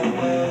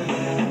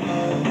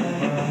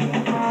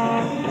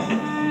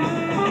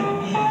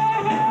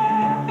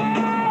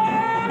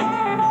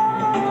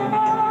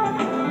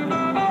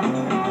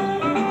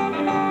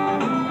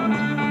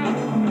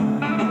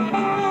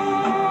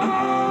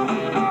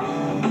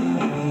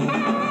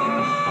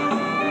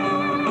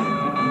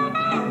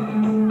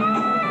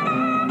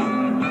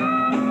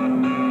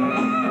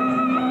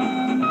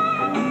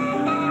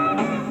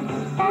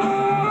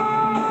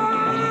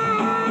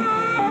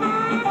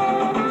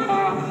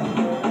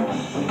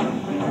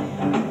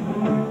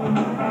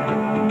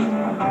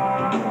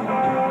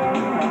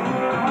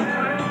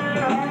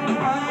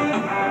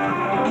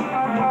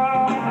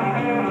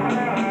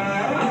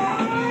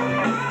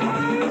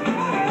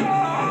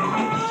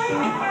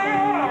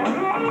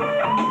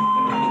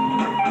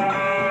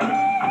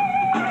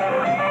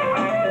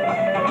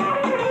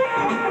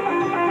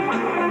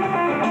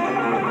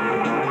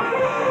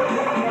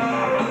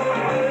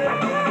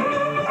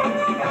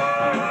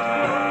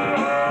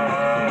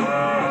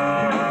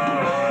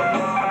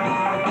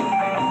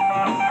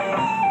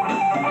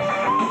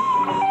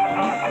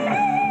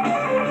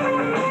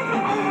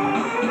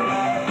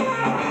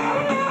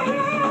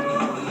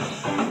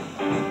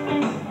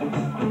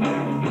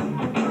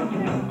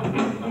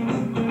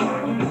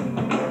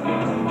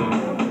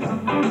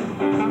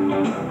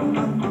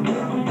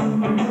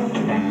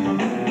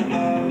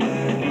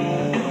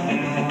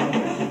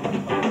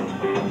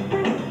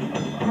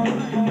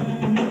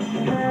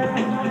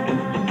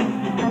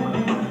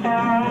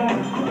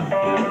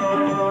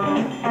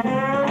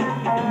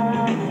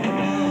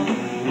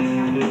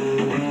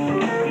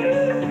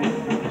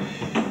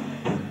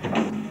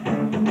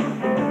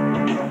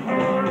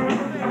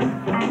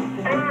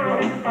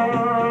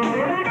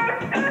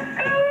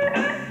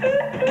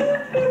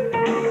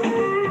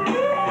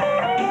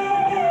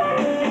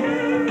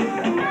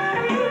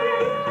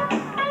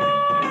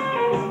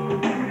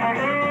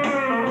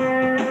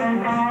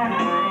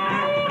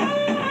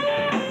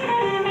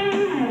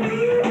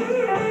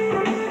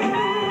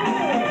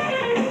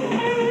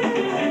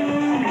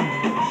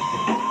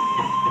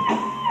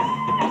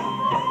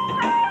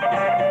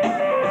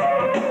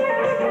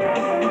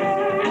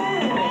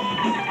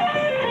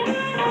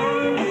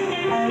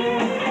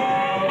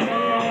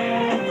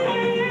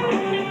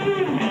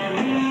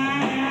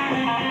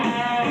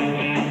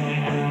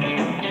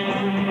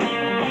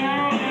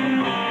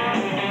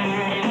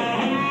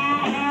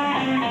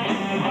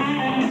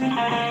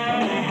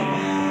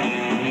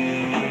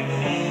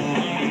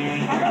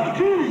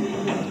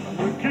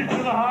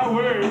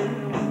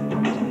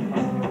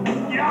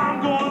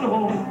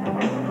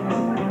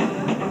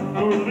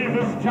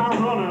 this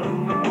town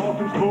running,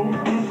 walking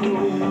supposed to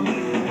slow.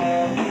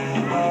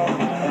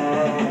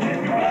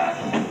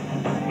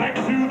 Back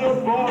to the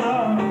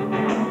border,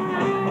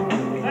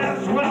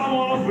 that's where I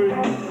wanna be.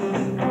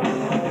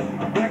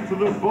 Back to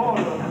the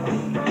border,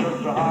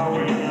 just a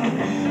highway.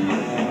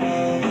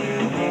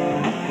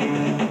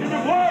 In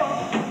the world,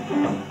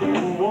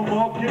 one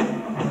more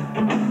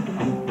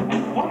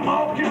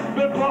kiss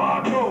before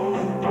I go.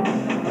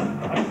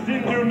 I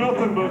didn't do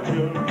nothing but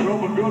you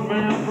drove a good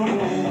man from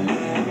home.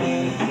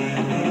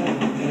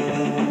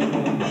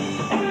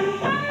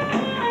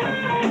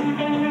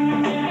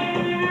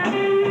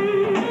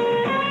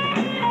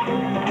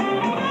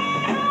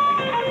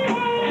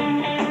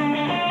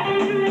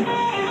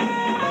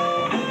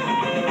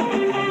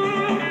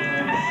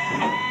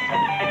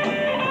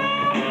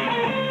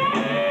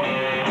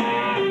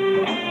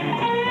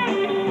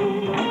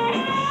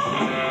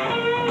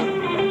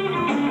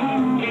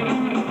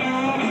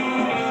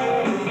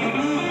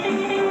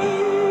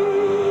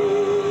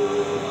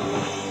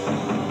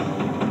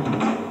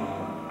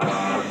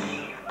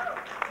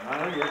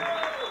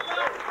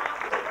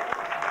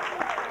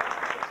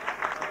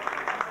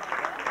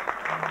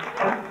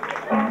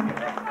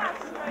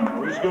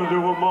 We're just going to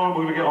do one more and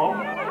we're going to get home.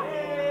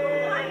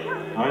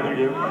 I thank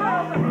you.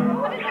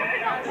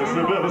 This is a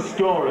bit of a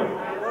story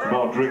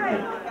about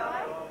drinking.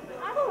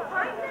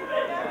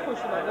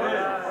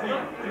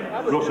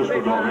 Russia's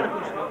forgotten it.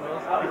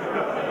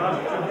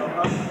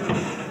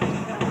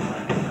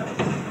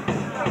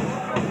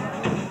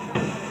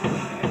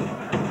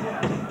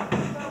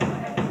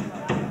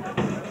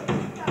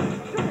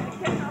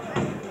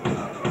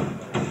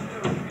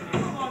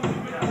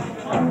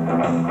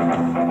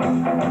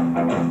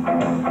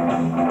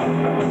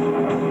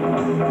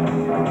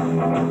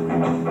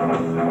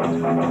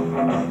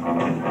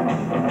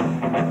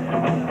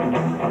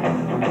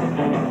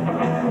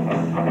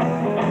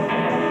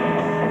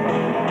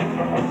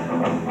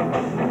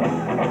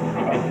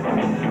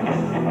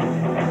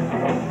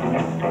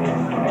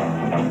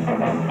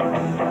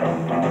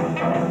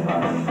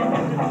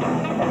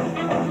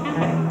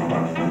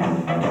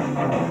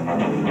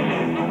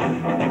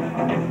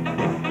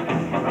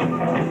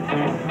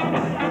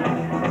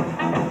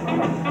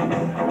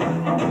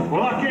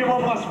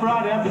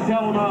 Friday, I have to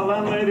tell my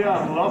landlady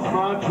I lost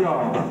my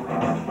job.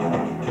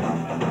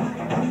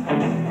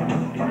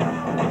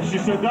 She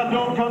said, that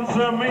don't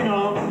concern me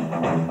none,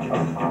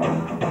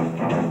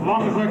 as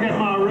long as I get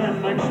my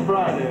rent next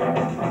Friday.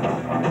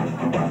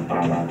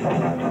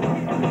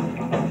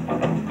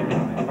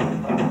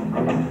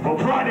 Well,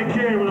 Friday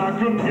came and I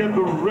couldn't get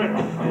the rent.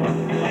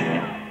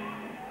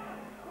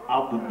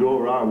 Out the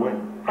door I went.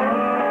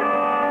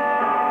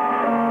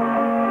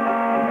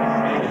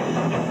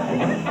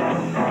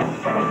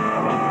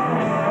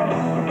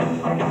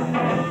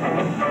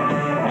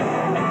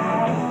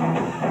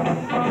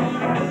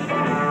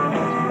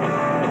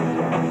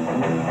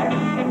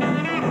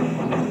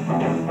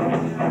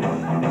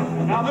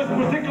 Now this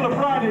particular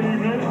Friday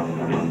evening,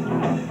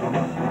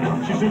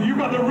 she said, you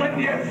got the rent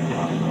yet,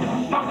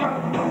 sucker?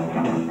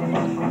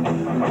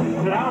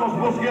 I said, how am I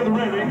supposed to get the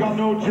rent? I ain't got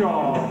no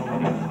job.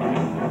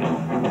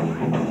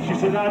 She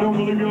said, I don't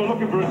believe you're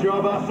looking for a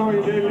job. I saw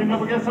you leaning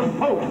up against some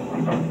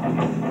posts.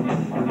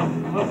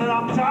 I said,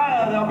 I'm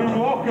tired. I've been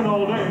walking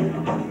all day.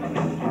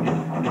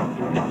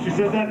 She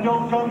said, that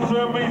don't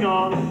concern me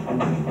none,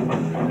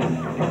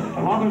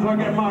 as long as I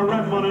get my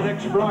rent money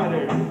next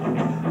Friday.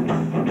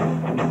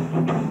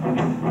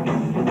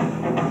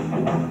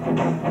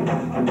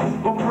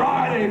 But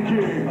Friday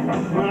came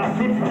when I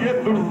couldn't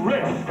get the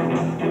rent.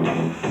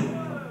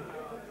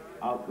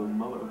 Out the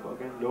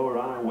motherfucking door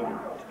I went.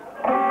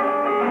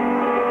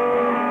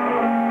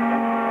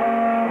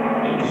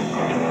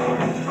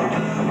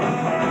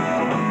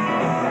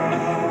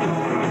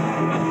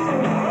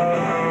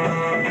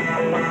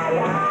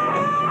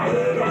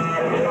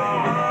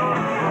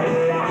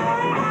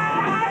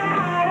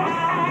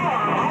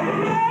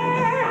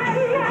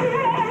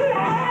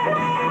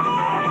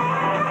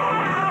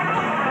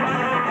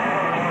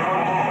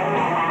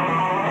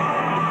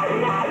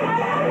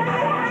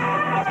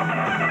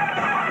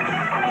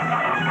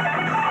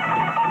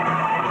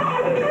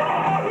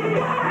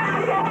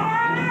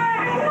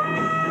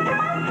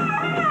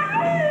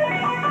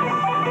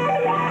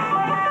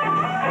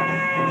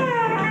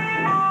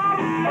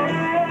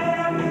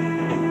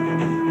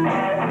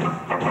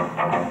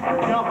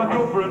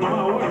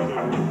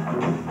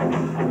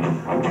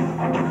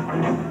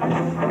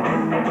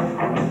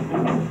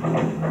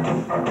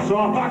 So I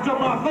packed up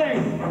my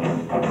things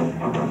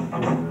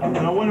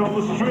and I went on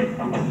the street.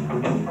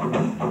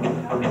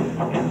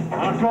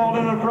 I called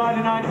in a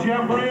Friday night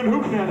jamboree and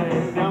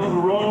hoopnanny down at the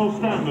Royal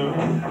Standard.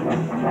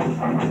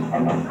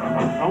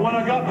 And when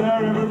I got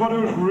there, everybody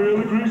was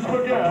really greased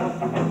for gas.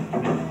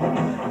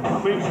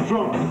 I mean,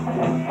 drunk.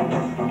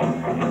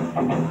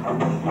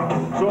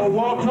 So I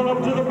walked on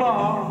up to the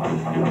bar.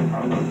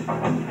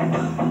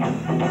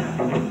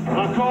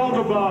 I called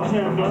the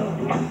bartender.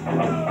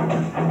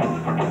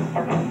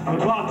 The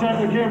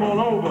bartender came on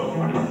over.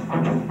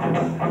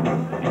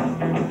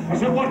 He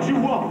said, what you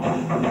want?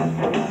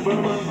 But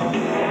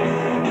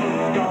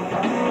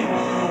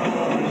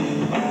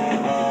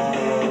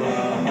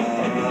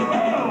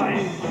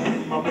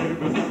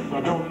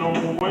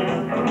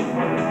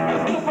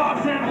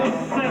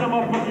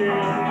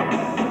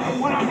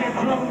again. When I get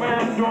drunk,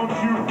 man, don't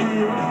you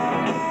fear.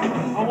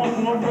 I want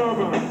one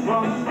bourbon,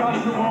 one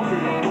scotch and one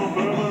beer. One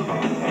bourbon,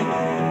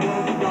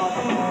 one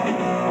scotch, one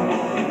beer.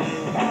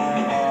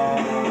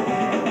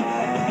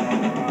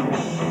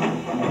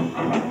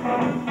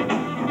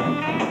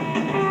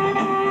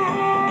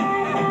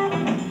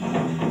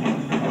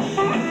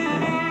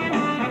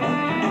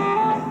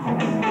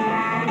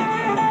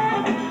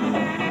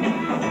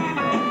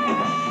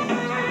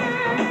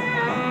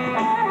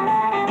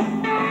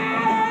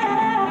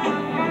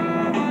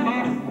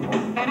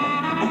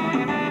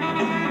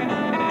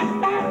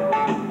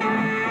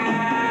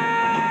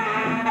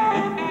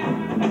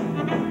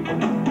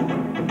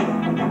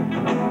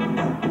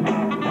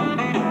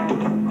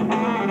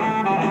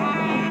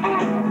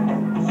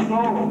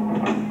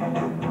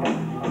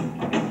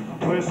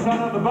 We sat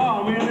at the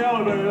bar, me and the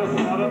elevator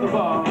sat at the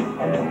bar,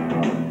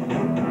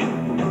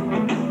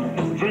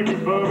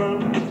 drinking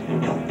bourbon,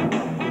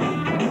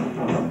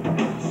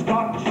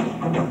 scotch,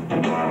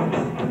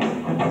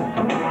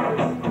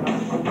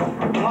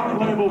 black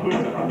label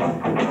beer.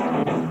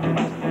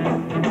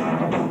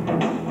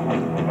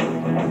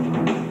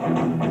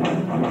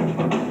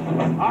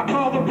 I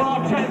called the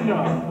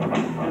bartender.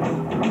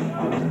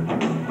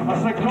 I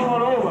said, come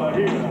on over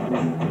here.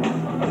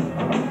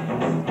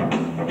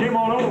 Came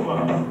on over.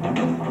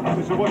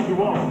 He said, what you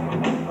want?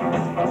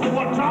 I said,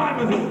 what time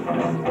is it?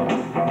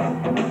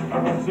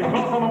 He said,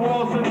 clock on the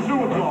wall said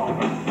 2 o'clock.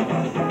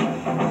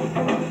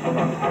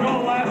 Your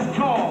last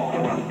call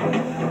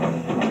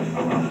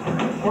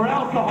for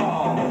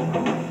alcohol.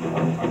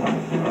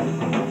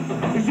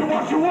 He said,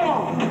 what you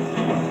want?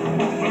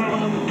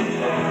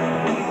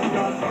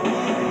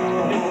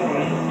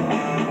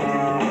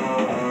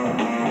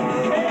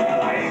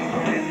 Well, I ain't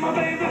seen my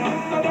baby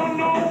since I don't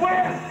know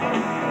where.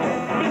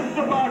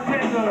 Mr.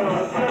 Bartender,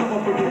 set him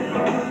up again.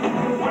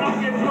 When I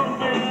get drunk,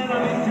 man, I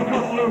need to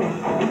cut loose.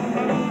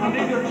 I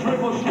need a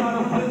triple shot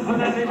of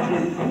Cincinnati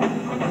juice.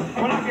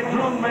 When I get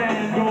drunk, man,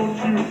 don't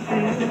you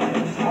think?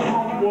 I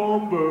want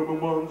one bourbon,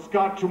 one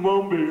scotch, and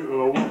one beer.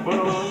 One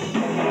bourbon,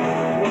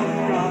 one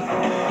scotch.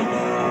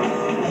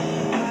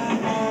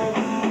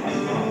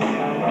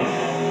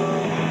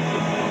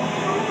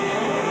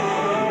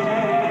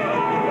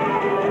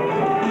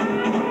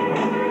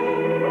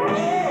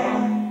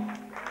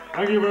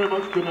 Thank you very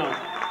much. Good night.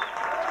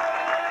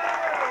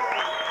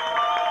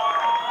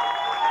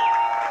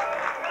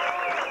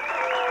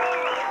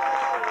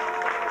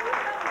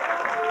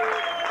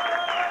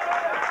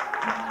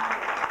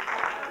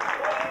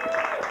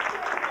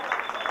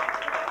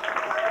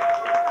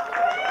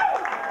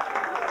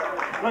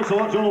 Thanks a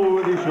lot, John. We'll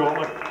be with you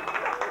shortly.